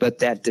prices, but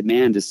that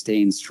demand is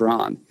staying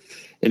strong.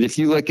 And if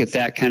you look at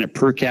that kind of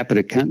per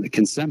capita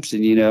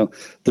consumption,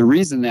 the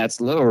reason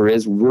that's lower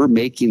is we're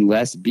making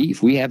less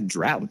beef. We have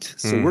drought.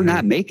 So we're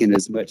not making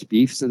as much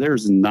beef. So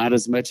there's not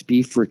as much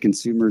beef for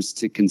consumers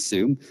to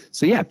consume.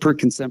 So yeah, per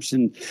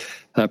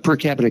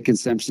capita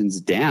consumption's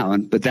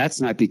down, but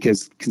that's not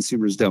because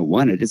consumers don't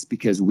want it. It's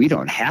because we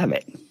don't have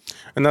it.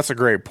 And that's a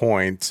great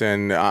point.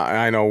 And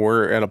I know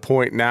we're at a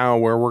point now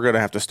where we're going to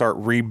have to start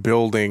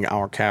rebuilding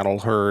our cattle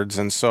herds.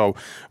 And so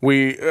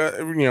we,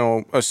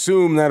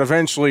 assume that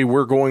eventually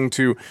we're going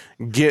to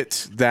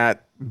get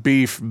that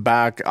beef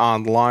back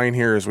online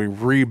here as we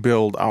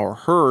rebuild our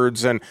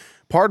herds. And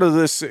part of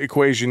this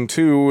equation,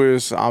 too,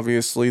 is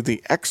obviously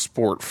the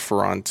export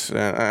front.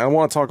 And I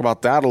want to talk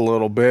about that a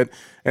little bit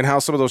and how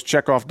some of those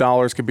checkoff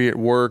dollars could be at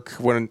work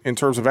in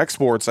terms of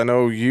exports. I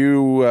know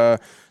you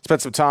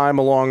spent some time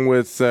along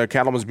with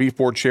Cattlemen's Beef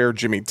Board Chair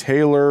Jimmy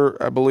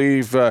Taylor, I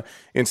believe,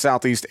 in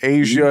Southeast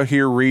Asia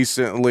here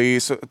recently.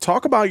 So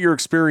talk about your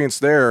experience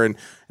there and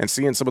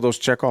seeing some of those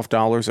checkoff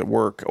dollars at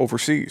work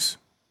overseas.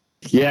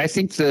 Yeah, I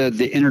think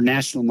the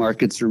international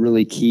markets are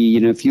really key.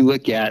 If you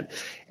look at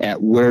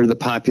where the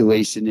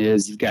population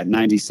is, you've got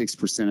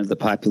 96% of the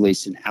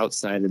population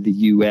outside of the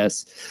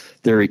U.S.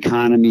 Their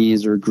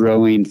economies are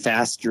growing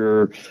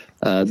faster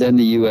than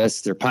the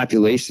U.S. Their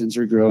populations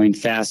are growing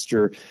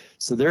faster.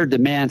 So their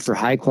demand for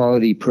high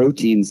quality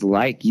proteins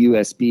like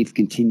U.S. beef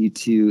continue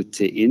to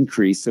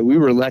increase. So we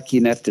were lucky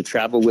enough to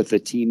travel with a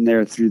team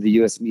there through the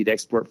U.S. Meat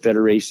Export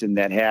Federation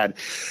that had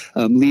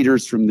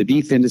leaders from the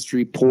beef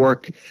industry,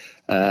 pork,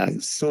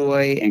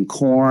 soy and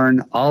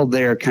corn, all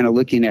there kind of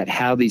looking at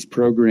how these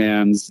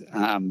programs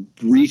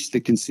reach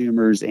the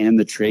consumers and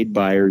the trade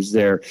buyers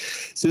there.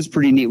 So it's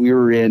pretty neat. We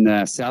were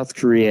in South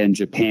Korea and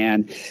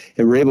Japan,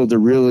 and we're able to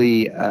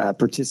really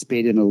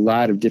participate in a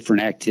lot of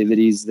different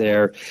activities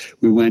there.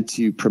 We went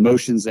to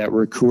promotions that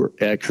were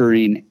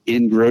occurring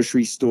in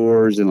grocery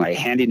stores and like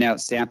handing out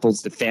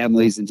samples to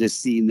families and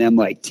just seeing them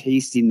like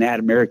tasting that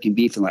American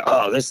beef and like,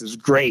 oh, this is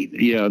great,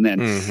 and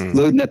then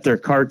loading up their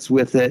carts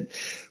with it.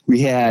 We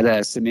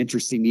had some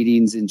interesting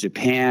meetings in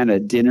Japan, a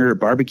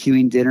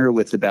barbecuing dinner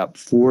with about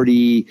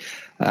 40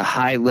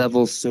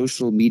 high-level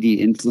social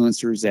media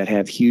influencers that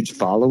have huge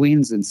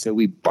followings. And so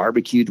we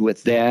barbecued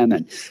with them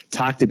and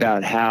talked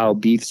about how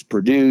beef's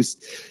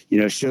produced,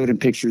 showed them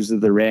pictures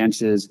of the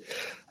ranches.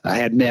 I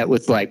had met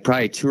with like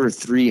probably 200 or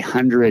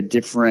 300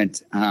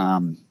 different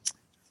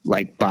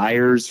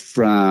buyers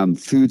from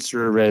food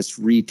service,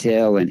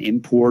 retail, and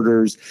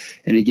importers.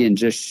 And again,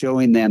 just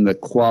showing them the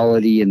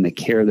quality and the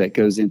care that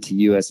goes into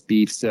U.S.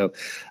 beef. So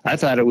I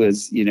thought it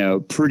was,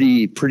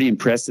 pretty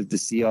impressive to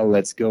see all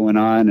that's going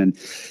on. And,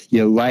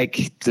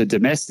 like the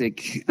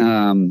domestic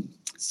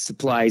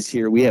supplies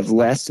here, we have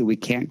less, so we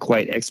can't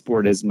quite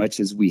export as much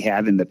as we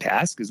have in the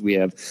past because we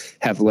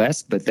have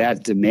less. But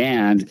that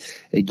demand,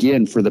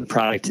 again, for the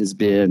product has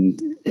been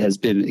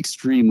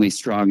extremely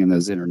strong in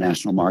those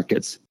international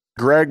markets.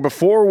 Greg,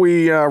 before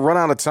we run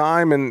out of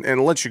time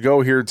and let you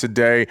go here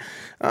today,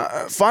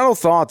 final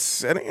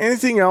thoughts,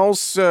 anything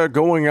else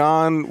going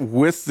on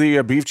with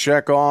the beef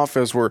checkoff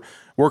as we're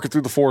working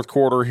through the fourth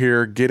quarter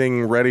here,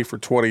 getting ready for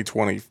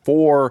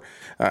 2024?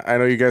 I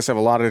know you guys have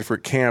a lot of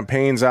different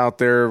campaigns out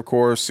there, of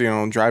course,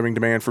 driving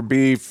demand for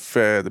beef,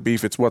 the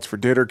Beef It's What's for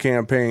Dinner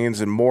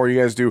campaigns and more.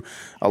 You guys do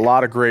a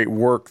lot of great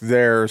work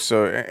there.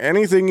 So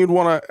anything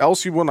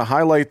else you'd want to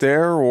highlight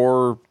there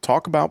or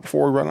talk about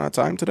before we run out of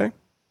time today?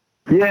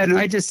 Yeah, and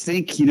I just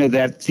think,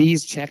 that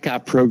these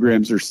checkout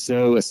programs are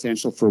so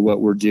essential for what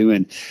we're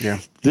doing. Yeah.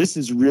 This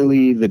is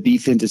really the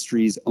beef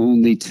industry's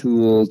only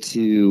tool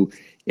to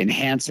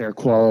enhance our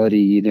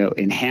quality,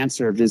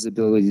 enhance our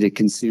visibility to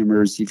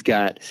consumers. You've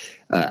got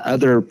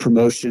other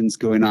promotions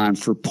going on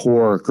for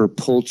pork or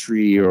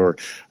poultry or,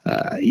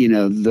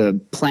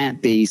 the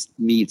plant-based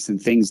meats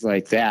and things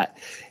like that.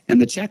 And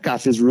the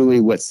checkoff is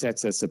really what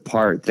sets us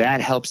apart. That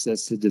helps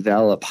us to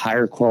develop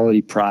higher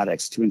quality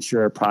products to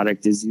ensure our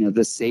product is,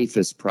 the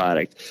safest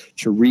product,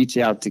 to reach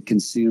out to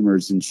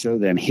consumers and show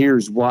them,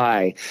 here's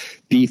why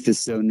beef is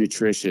so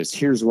nutritious.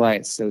 Here's why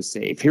it's so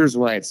safe. Here's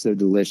why it's so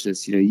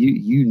delicious.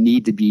 You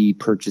need to be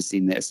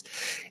purchasing this.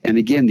 And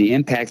again, the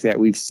impact that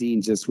we've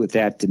seen just with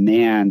that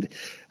demand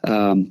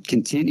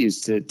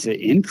continues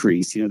to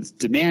increase.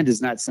 Demand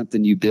is not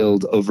something you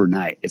build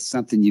overnight. It's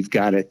something you've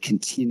got to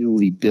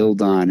continually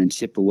build on and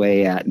chip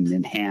away at and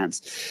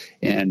enhance.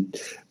 And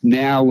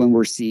now when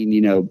we're seeing,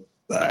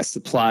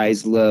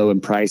 supplies low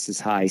and prices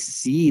high,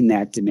 seeing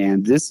that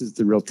demand, this is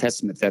the real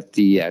testament that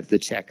the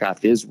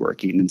checkoff is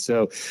working. And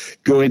so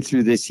going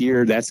through this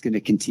year, that's going to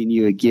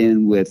continue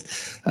again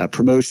with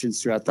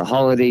promotions throughout the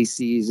holiday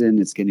season.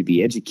 It's going to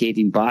be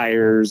educating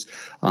buyers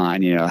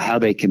on, how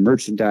they can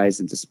merchandise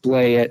and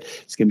display it.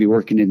 It's going to be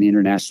working in the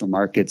international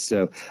markets.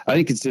 So I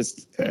think it's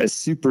just a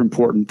super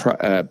important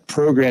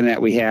program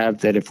that we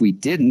have that if we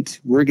didn't,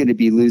 we're going to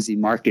be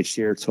losing market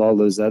share to all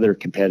those other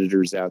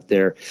competitors out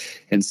there.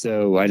 And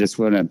so I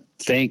just want to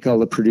thank all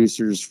the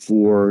producers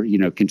for,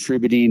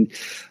 contributing.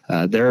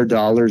 Their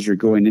dollars are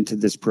going into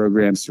this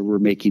program, so we're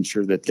making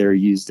sure that they're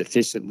used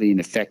efficiently and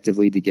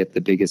effectively to get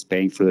the biggest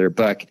bang for their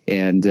buck.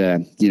 And,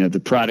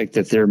 the product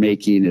that they're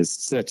making is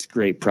such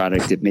great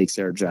product. It makes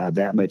our job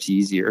that much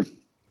easier.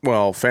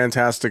 Well,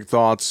 fantastic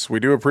thoughts. We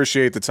do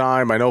appreciate the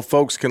time. I know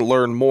folks can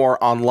learn more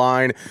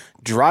online.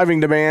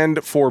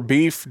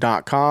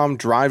 DrivingDemandForBeef.com.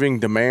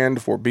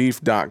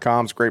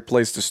 DrivingDemandForBeef.com is a great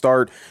place to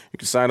start. You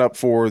can sign up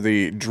for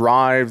the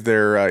Drive,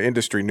 their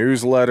industry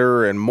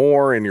newsletter, and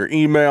more in your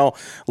email.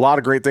 A lot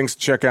of great things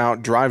to check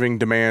out.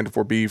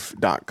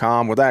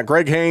 DrivingDemandForBeef.com. With that,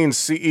 Greg Haynes,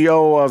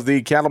 CEO of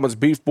the Cattlemen's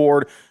Beef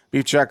Board,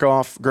 Beef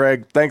Checkoff.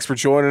 Greg, thanks for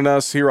joining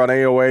us here on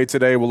AOA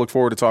today. We'll look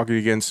forward to talking to you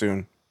again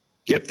soon.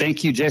 Yep.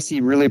 Thank you, Jesse.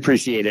 Really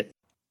appreciate it.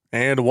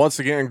 And once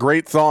again,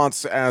 great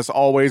thoughts as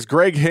always.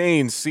 Greg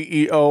Haynes,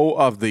 CEO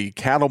of the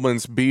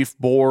Cattlemen's Beef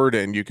Board,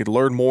 and you can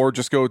learn more.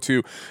 Just go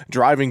to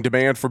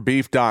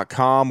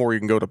drivingdemandforbeef.com, or you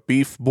can go to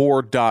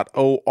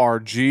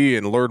beefboard.org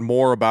and learn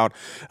more about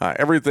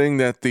everything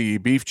that the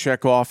Beef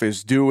Checkoff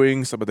is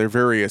doing, some of their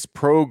various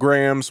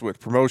programs with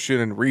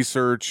promotion and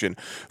research and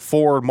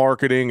forward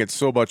marketing and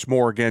so much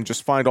more. Again,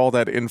 just find all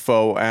that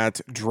info at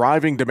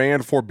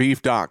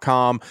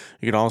drivingdemandforbeef.com.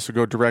 You can also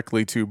go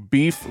directly to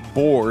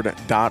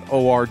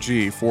beefboard.org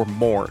for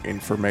more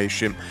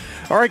information.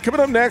 All right,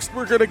 coming up next,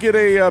 we're going to get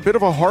a bit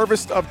of a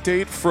harvest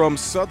update from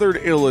Southern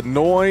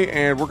Illinois,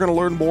 and we're going to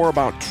learn more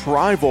about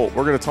TriVolt.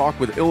 We're going to talk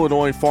with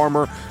Illinois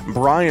farmer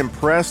Brian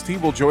Prest. He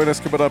will join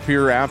us coming up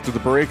here after the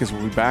break, as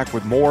we'll be back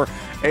with more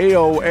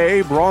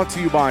AOA, brought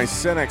to you by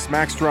Cenex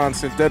Maxtron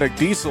Synthetic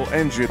Diesel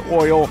Engine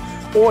Oil.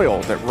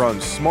 oil that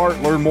runs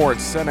smart. Learn more at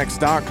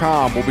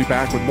Cenex.com. We'll be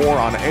back with more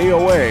on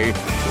AOA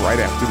right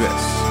after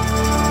this.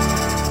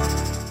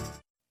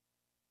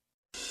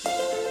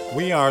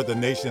 We are the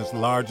nation's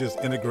largest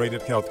integrated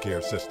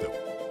healthcare system,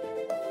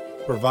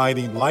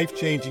 providing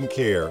life-changing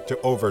care to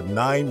over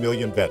 9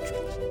 million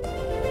veterans.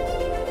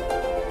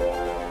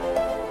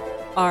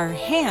 Our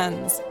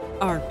hands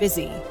are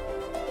busy,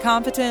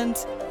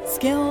 competent,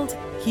 skilled,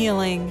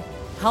 healing,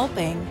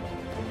 helping,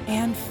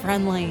 and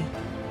friendly.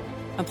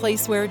 A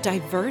place where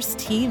diverse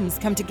teams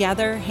come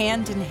together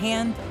hand in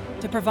hand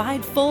to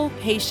provide full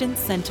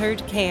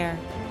patient-centered care.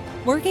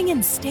 Working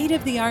in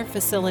state-of-the-art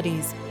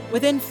facilities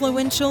with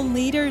influential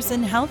leaders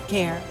in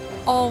healthcare,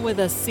 all with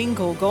a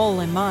single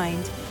goal in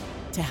mind: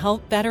 to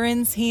help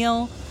veterans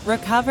heal,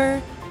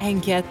 recover,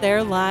 and get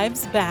their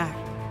lives back.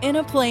 In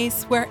a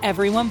place where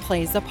everyone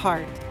plays a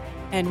part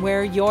and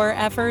where your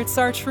efforts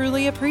are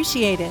truly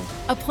appreciated.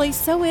 A place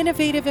so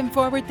innovative and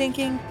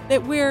forward-thinking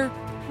that we're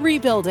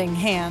rebuilding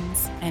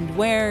hands, and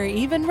where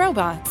even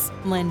robots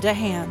lend a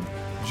hand.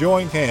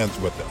 Join hands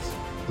with us.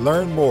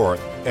 Learn more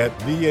at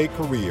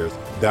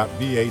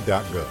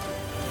vacareers.va.gov.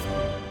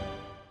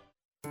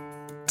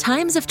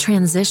 Times of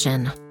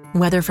transition,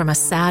 whether from a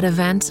sad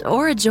event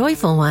or a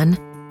joyful one,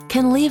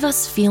 can leave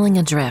us feeling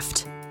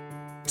adrift.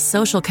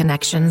 Social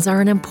connections are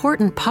an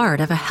important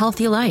part of a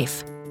healthy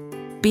life.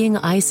 Being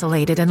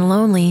isolated and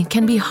lonely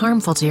can be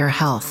harmful to your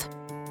health.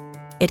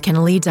 It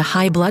can lead to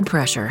high blood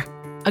pressure,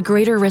 a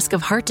greater risk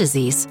of heart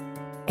disease,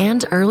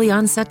 and early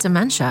onset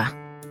dementia.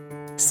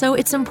 So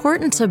it's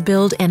important to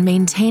build and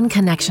maintain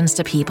connections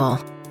to people,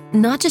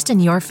 not just in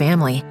your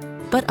family,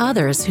 but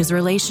others whose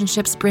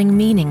relationships bring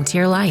meaning to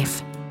your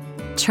life.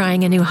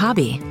 Trying a new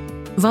hobby,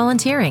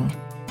 volunteering,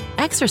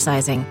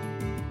 exercising,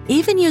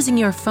 even using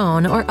your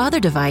phone or other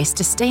device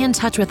to stay in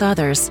touch with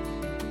others.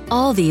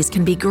 All these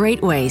can be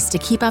great ways to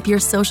keep up your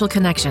social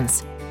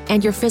connections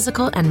and your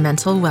physical and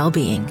mental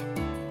well-being.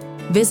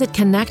 Visit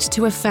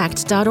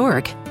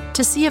connecttoeffect.org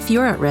to see if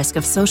you're at risk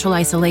of social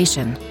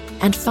isolation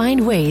and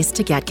find ways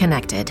to get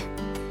connected.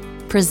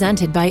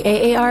 Presented by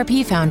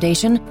AARP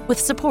Foundation with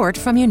support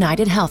from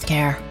United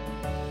Healthcare.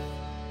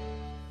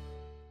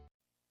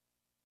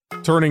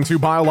 Turning to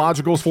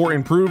biologicals for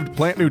improved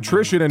plant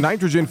nutrition and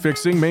nitrogen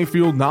fixing may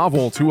feel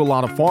novel to a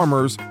lot of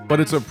farmers, but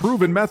it's a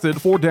proven method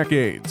for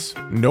decades.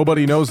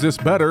 Nobody knows this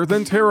better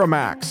than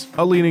TerraMax,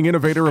 a leading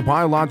innovator of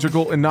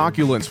biological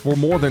inoculants for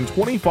more than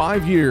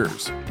 25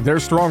 years. Their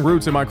strong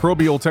roots in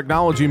microbial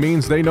technology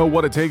means they know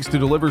what it takes to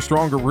deliver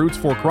stronger roots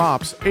for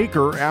crops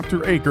acre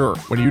after acre.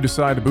 When you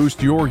decide to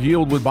boost your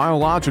yield with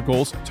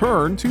biologicals,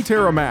 turn to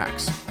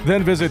TerraMax.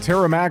 Then visit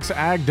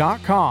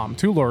TerraMaxAg.com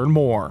to learn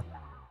more.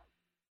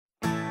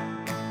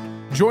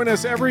 Join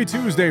us every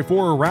Tuesday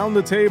for Around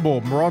the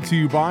Table, brought to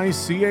you by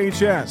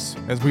CHS,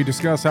 as we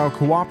discuss how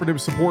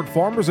cooperatives support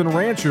farmers and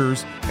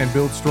ranchers and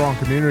build strong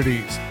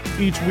communities.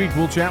 Each week,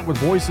 we'll chat with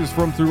voices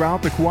from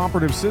throughout the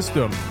cooperative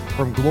system.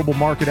 From global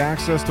market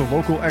access to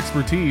local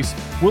expertise,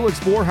 we'll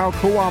explore how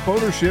co-op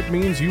ownership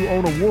means you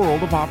own a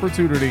world of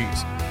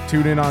opportunities.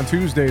 Tune in on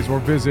Tuesdays or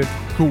visit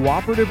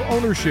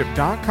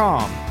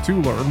cooperativeownership.com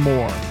to learn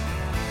more.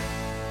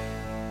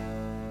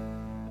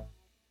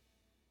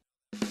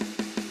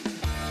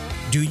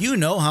 Do you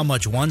know how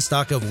much one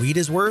stalk of wheat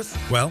is worth?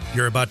 Well,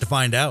 you're about to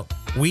find out.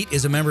 Wheat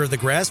is a member of the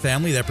grass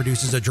family that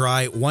produces a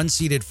dry,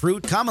 one-seeded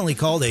fruit commonly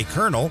called a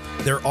kernel.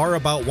 There are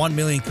about 1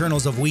 million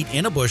kernels of wheat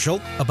in a bushel,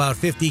 about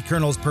 50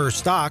 kernels per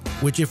stalk,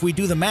 which if we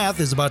do the math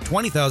is about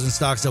 20,000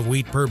 stalks of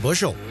wheat per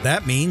bushel.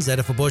 That means that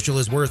if a bushel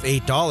is worth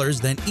 $8,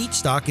 then each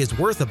stalk is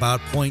worth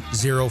about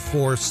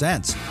 0.04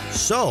 cents.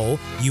 So,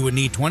 you would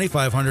need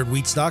 2,500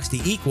 wheat stalks to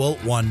equal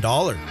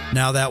 $1.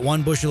 Now that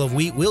one bushel of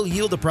wheat will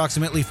yield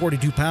approximately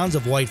 42 pounds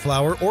of white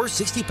flour or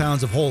 60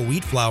 pounds of whole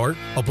wheat flour.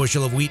 A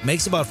bushel of wheat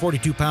makes about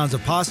 42 pounds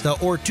of pasta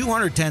or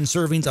 210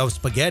 servings of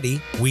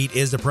spaghetti. Wheat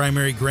is the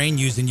primary grain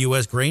used in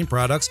U.S. grain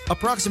products.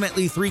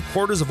 Approximately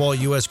 3/4 of all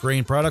U.S.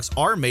 grain products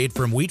are made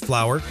from wheat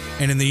flour.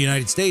 And in the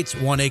United States,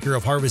 1 acre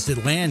of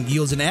harvested land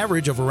yields an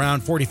average of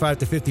around 45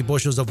 to 50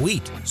 bushels of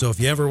wheat. So if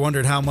you ever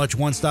wondered how much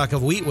one stalk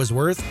of wheat was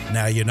worth,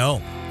 now you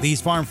know. These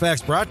farm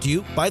facts brought to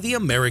you by the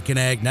American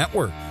Ag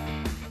Network.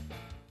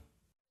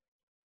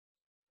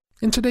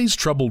 In today's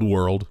troubled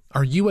world,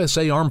 our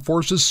USA Armed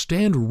Forces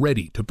stand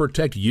ready to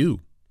protect you,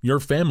 your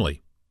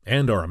family,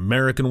 and our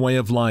American way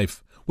of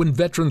life. When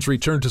veterans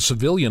return to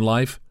civilian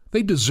life,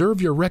 they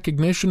deserve your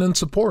recognition and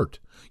support.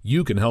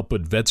 You can help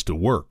put vets to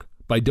work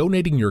by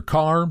donating your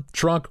car,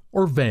 truck,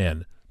 or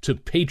van to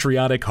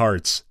Patriotic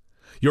Hearts.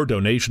 Your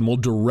donation will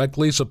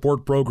directly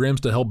support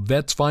programs to help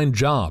vets find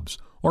jobs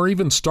or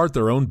even start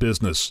their own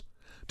business.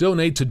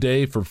 Donate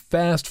today for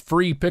fast,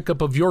 free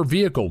pickup of your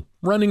vehicle,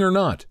 running or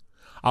not.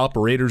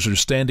 Operators are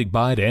standing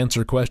by to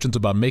answer questions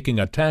about making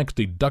a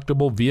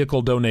tax-deductible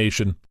vehicle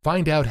donation.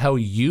 Find out how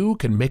you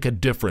can make a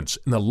difference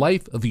in the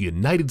life of a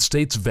United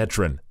States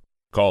veteran.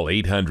 Call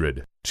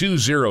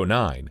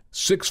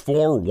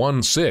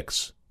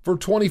 800-209-6416 for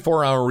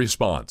 24-hour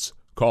response.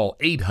 Call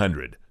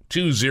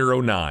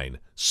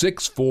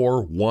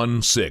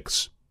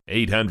 800-209-6416.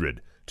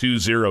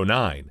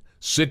 800-209-6416.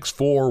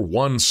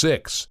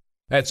 800-209-6416.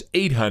 That's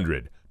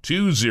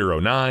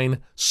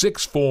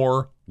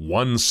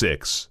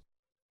 800-209-6416.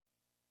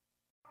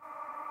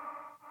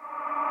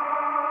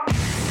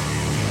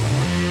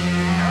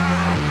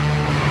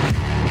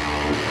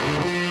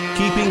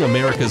 Keeping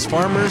America's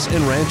farmers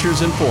and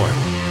ranchers informed.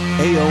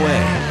 AOA.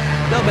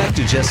 Now back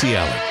to Jesse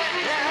Allen.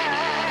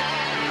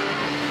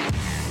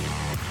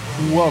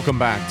 Welcome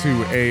back to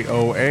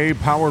AOA,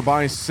 powered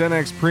by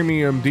Cenex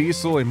Premium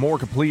Diesel, a more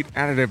complete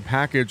additive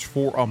package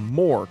for a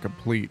more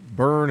complete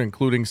burn,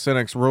 including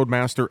Cenex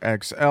Roadmaster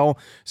XL,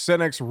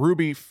 Cenex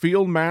Ruby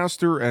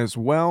Fieldmaster as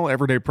well.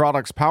 Everyday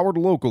products powered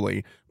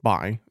locally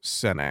by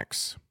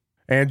Cenex.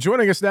 And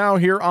joining us now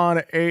here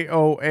on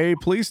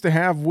AOA, pleased to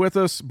have with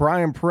us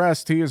Brian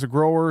Prest. He is a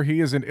grower.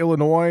 He is in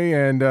Illinois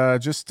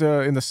and just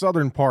in the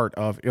southern part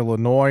of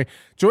Illinois.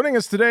 Joining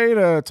us today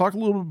to talk a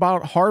little bit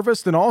about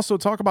harvest and also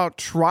talk about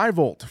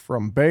TriVolt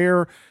from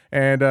Bayer.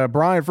 And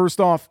Brian,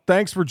 first off,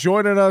 thanks for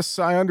joining us.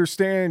 I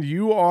understand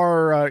you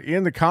are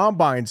in the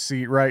combine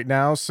seat right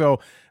now, so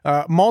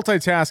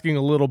multitasking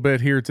a little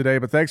bit here today,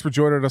 but thanks for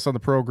joining us on the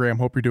program.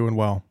 Hope you're doing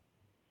well.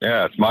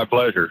 Yeah, it's my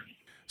pleasure.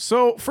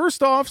 So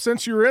first off,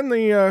 since you're in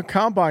the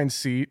combine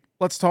seat,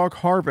 let's talk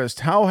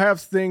harvest. How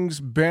have things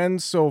been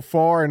so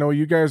far? I know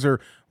you guys are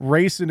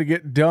racing to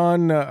get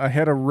done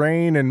ahead of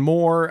rain and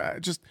more.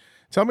 Just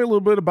tell me a little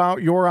bit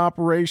about your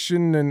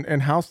operation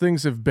and how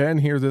things have been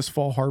here this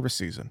fall harvest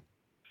season.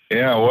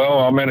 Yeah, well,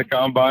 I'm in a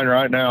combine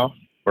right now.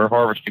 We're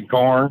harvesting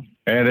corn,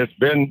 and it's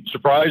been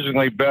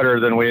surprisingly better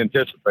than we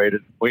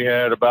anticipated. We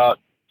had about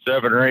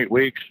 7 or 8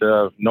 weeks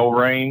of no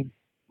rain,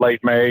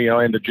 late May,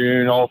 into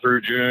June, all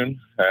through June.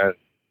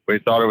 We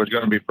thought it was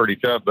going to be pretty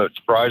tough, but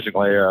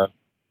surprisingly,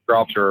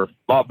 crops are a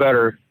lot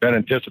better than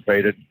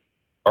anticipated.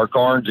 Our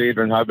corn's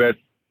even, I bet,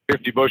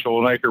 50 bushel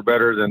an acre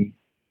better than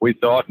we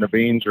thought, and the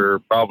beans are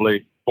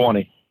probably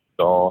 20.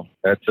 So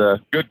that's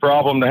a good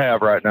problem to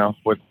have right now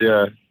with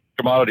the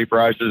commodity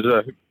prices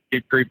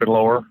keep creeping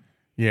lower.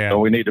 Yeah. So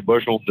we need the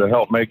bushels to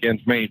help make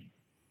ends meet.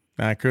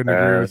 I couldn't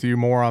agree with you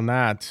more on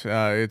that.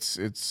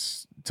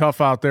 It's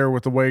tough out there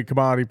with the way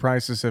commodity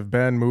prices have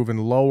been moving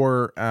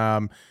lower.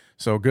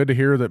 So good to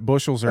hear that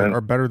bushels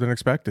are better than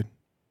expected.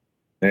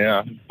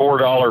 Yeah,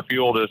 $4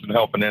 fuel isn't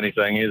helping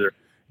anything either.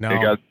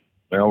 No,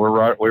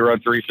 we run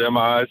 3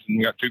 semis and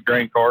we got 2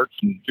 grain carts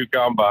and 2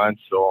 combines,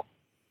 so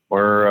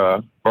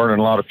we're burning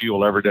a lot of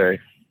fuel every day.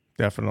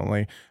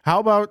 Definitely.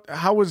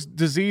 How was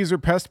disease or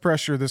pest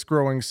pressure this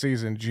growing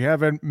season? Did you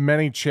have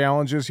many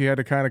challenges you had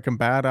to kind of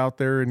combat out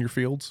there in your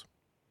fields?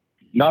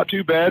 Not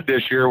too bad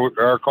this year.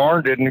 Our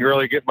corn didn't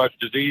really get much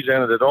disease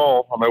in it at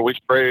all. I mean, we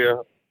spray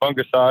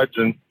fungicides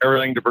and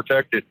everything to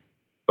protect it,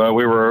 but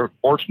we were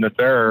fortunate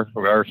there.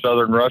 Our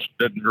southern rust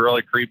didn't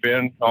really creep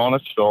in on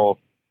us,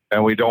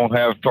 and we don't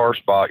have tar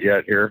spot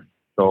yet here,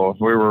 so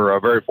we were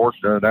very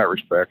fortunate in that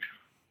respect.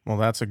 Well,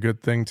 that's a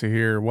good thing to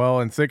hear. Well,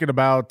 and thinking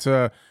about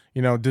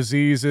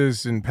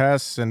diseases and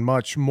pests and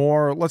much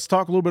more, let's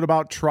talk a little bit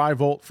about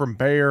TriVolt from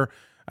Bayer.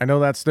 I know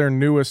that's their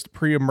newest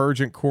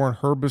pre-emergent corn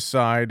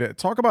herbicide.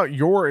 Talk about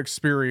your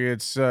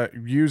experience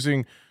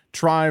using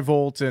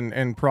TriVolt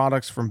and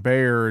products from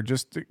Bayer.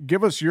 Just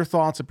give us your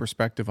thoughts and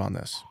perspective on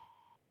this.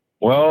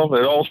 Well,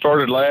 it all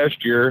started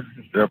last year.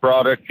 The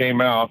product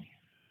came out,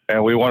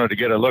 and we wanted to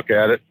get a look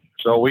at it.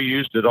 So we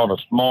used it on a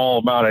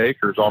small amount of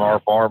acres on our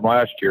farm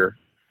last year,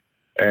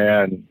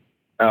 and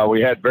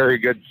we had very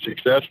good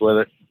success with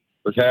it.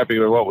 Was happy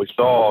with what we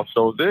saw.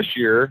 So this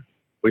year,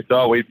 we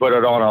thought we'd put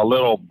it on a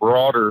little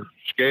broader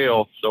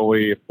scale. So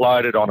we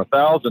applied it on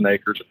 1,000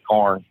 acres of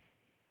corn,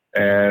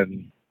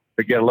 and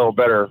to get a little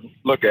better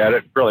look at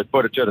it, really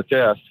put it to the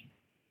test.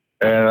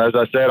 And as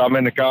I said, I'm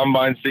in the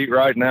combine seat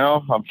right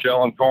now. I'm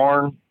shelling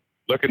corn,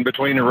 looking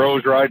between the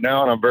rows right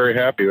now, and I'm very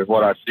happy with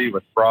what I see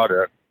with the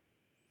product.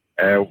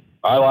 And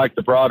I like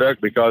the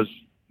product because,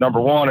 number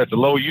one, it's a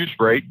low use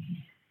rate.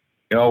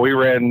 We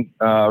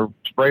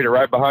sprayed it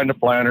right behind the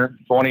planter,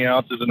 20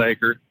 ounces an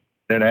acre,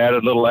 then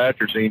added a little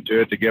atrazine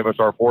to it to give us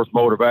our 4th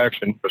mode of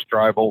action, because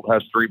TriVolt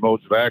has 3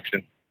 modes of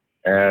action.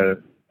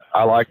 And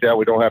I like that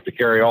we don't have to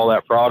carry all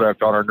that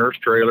product on our nurse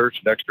trailers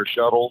and extra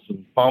shuttles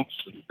and pumps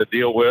to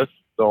deal with.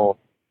 So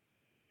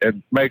it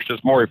makes us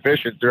more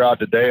efficient throughout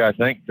the day, I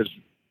think, because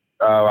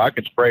I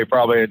could spray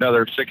probably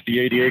another 60,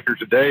 80 acres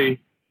a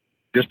day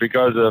just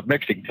because of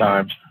mixing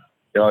times.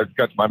 It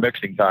cuts my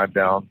mixing time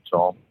down.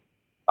 So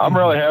I'm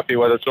really happy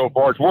with it so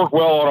far. It's worked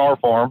well on our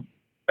farm,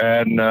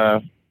 and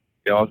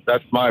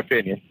that's my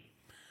opinion.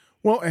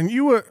 Well, and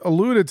you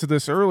alluded to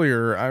this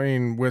earlier. I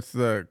mean, with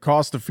the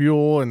cost of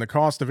fuel and the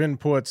cost of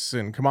inputs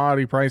and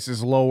commodity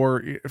prices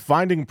lower,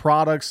 finding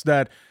products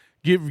that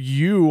give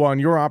you on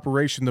your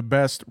operation the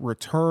best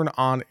return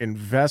on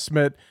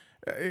investment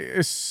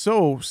is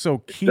so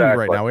key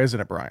right now, isn't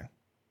it, Brian?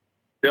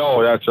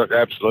 Oh, that's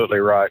absolutely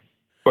right.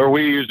 Where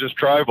we use this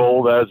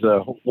TriVolt as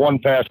a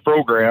 1-pass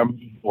program,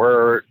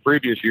 where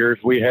previous years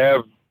we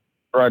have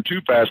run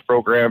 2-pass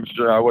programs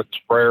with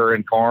sprayer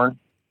and corn.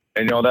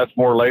 And, that's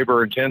more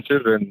labor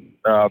intensive and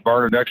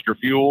burning extra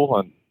fuel.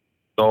 And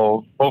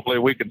so hopefully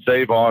we can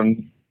save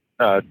on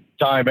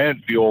time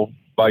and fuel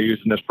by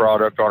using this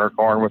product on our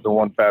corn with the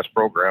One Pass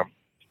program.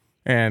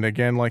 And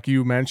again, like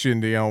you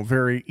mentioned,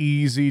 very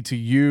easy to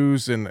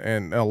use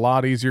and a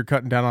lot easier,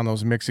 cutting down on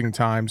those mixing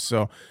times.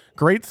 So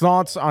great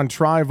thoughts on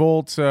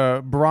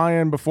TriVolt.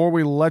 Brian, before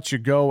we let you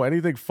go,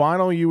 anything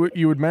final you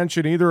would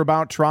mention either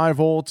about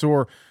TriVolt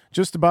or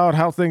just about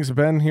how things have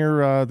been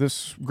here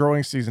this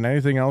growing season?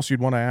 Anything else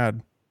you'd want to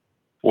add?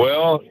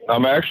 Well,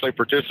 I'm actually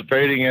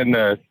participating in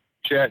the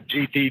Chat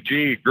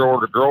GTG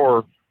grower to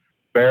grower.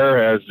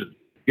 Bear has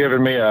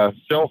given me a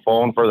cell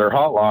phone for their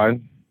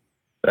hotline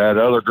that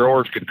other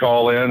growers could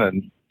call in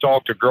and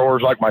talk to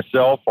growers like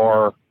myself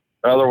or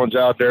other ones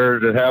out there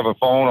that have a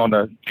phone on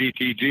the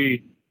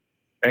GTG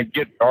and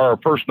get our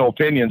personal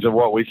opinions of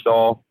what we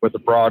saw with the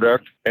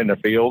product in the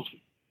fields.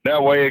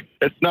 That way,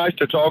 it's nice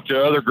to talk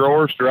to other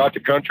growers throughout the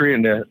country,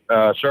 and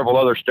several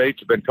other states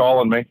have been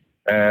calling me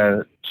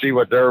and see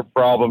what their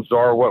problems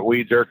are, what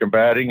weeds they're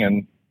combating,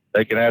 and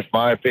they can ask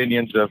my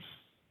opinions of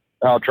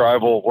how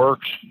TriVolt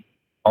works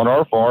on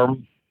our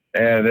farm.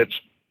 And it's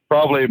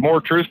probably more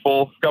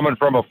truthful coming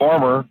from a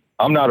farmer.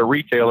 I'm not a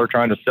retailer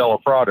trying to sell a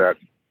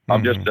product.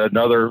 I'm just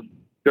another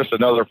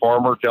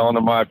farmer telling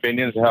them my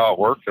opinions of how it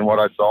works and what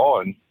I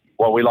saw and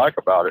what we like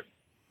about it.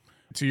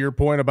 To your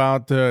point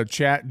about the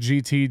Chat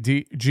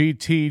GTG,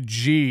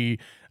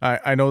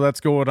 I know that's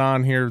going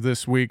on here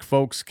this week.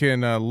 Folks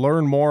can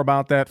learn more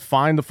about that,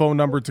 find the phone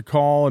number to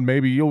call, and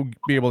maybe you'll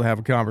be able to have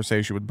a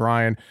conversation with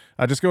Brian.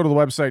 Just go to the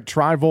website,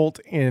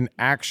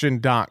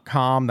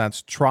 TriVoltInAction.com.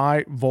 That's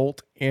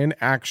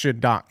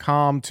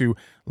TriVoltInAction.com to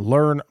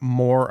learn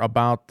more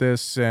about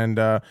this.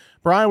 And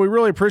Brian, we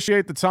really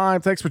appreciate the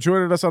time. Thanks for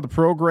joining us on the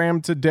program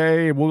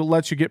today. We'll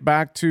let you get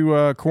back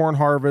to corn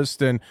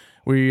harvest, and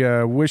we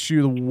wish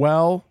you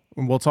well,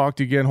 and we'll talk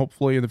to you again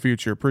hopefully in the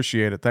future.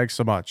 Appreciate it. Thanks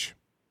so much.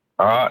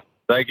 All right.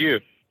 Thank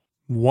you.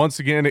 Once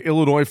again,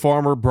 Illinois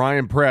farmer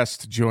Brian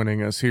Prest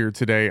joining us here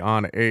today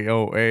on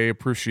AOA.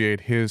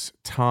 Appreciate his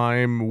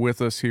time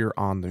with us here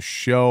on the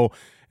show.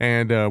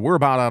 And we're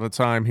about out of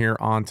time here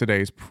on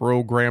today's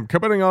program.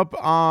 Coming up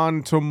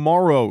on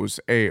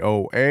tomorrow's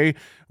AOA,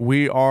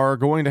 we are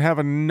going to have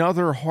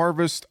another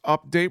harvest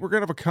update. We're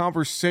going to have a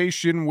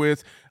conversation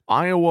with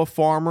Iowa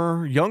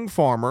young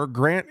farmer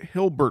Grant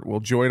Hilbert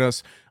will join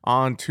us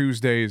on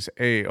Tuesday's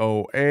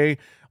AOA.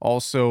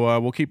 Also,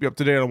 we'll keep you up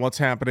to date on what's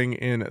happening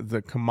in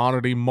the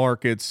commodity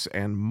markets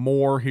and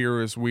more here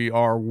as we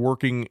are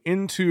working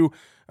into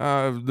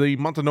the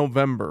month of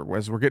November,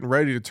 as we're getting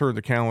ready to turn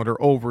the calendar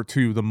over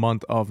to the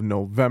month of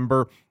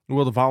November.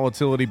 Will the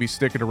volatility be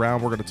sticking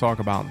around? We're going to talk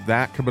about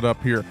that coming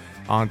up here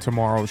on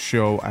tomorrow's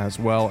show as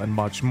well, and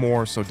much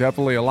more. So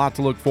definitely a lot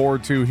to look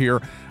forward to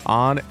here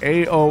on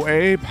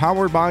AOA,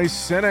 powered by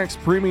Cenex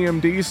Premium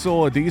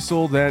Diesel, a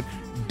diesel that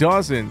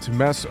doesn't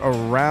mess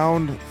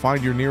around.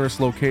 Find your nearest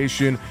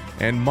location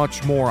and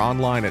much more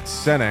online at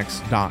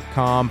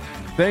Cenex.com.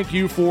 Thank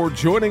you for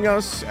joining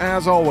us,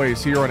 as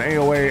always, here on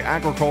AOA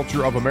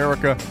Agriculture of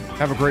America.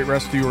 Have a great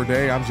rest of your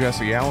day. I'm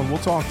Jesse Allen. We'll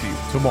talk to you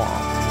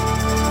tomorrow.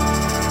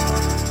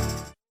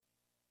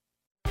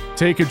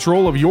 Take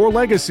control of your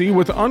legacy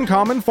with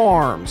Uncommon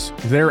Farms.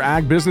 Their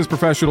ag business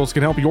professionals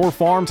can help your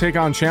farm take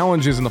on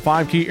challenges in the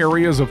 5 key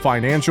areas of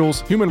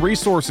financials, human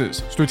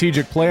resources,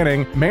 strategic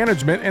planning,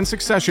 management, and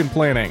succession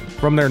planning.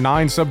 From their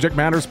 9 subject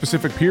matter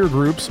specific peer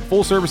groups,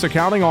 full service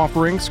accounting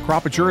offerings,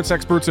 crop insurance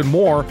experts, and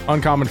more,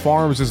 Uncommon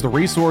Farms is the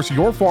resource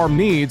your farm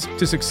needs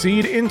to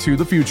succeed into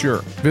the future.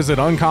 Visit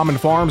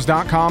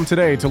uncommonfarms.com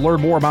today to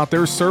learn more about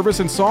their service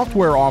and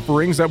software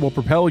offerings that will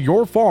propel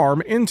your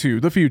farm into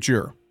the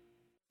future.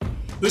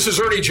 This is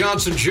Ernie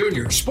Johnson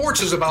Jr.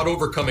 Sports is about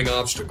overcoming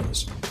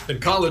obstacles, and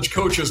college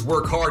coaches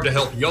work hard to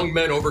help young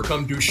men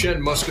overcome Duchenne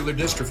muscular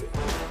dystrophy.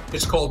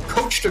 It's called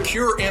Coach to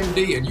Cure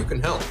MD, and you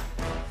can help.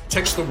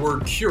 Text the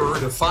word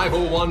CURE to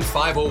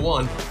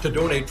 501-501 to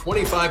donate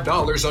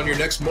 $25 on your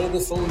next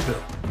mobile phone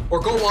bill, or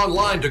go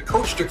online to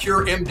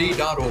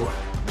coachtocuremd.org.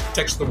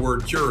 Text the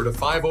word CURE to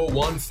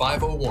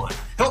 501-501.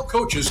 Help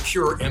coaches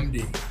cure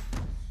MD.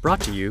 Brought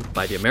to you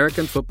by the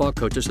American Football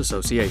Coaches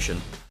Association.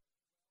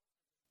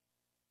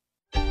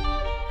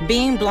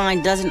 Being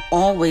blind doesn't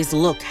always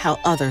look how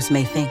others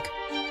may think.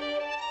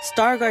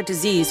 Stargardt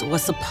disease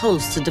was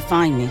supposed to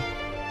define me.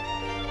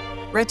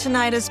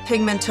 Retinitis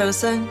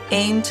pigmentosa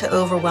aimed to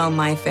overwhelm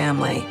my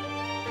family.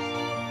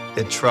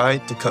 It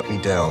tried to cut me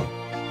down.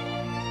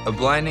 A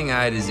blinding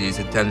eye disease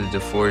attempted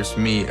to force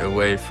me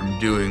away from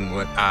doing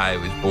what I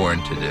was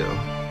born to do.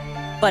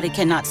 But it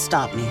cannot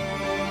stop me.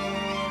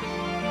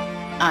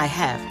 I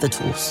have the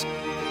tools.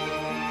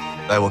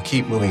 I will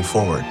keep moving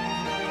forward.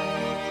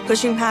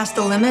 Pushing past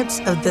the limits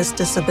of this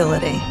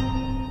disability.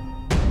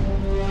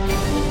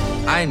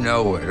 I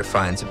know where to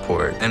find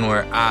support and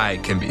where I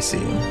can be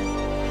seen.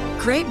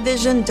 Great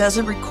vision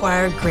doesn't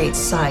require great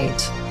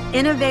sight.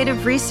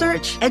 Innovative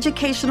research,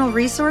 educational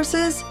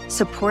resources,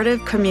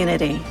 supportive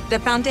community. The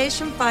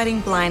Foundation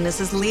Fighting Blindness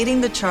is leading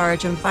the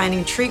charge in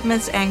finding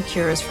treatments and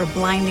cures for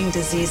blinding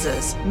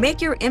diseases.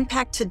 Make your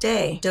impact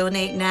today.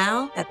 Donate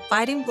now at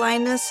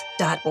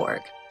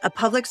fightingblindness.org. A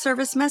public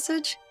service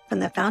message from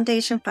the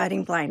Foundation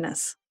Fighting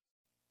Blindness.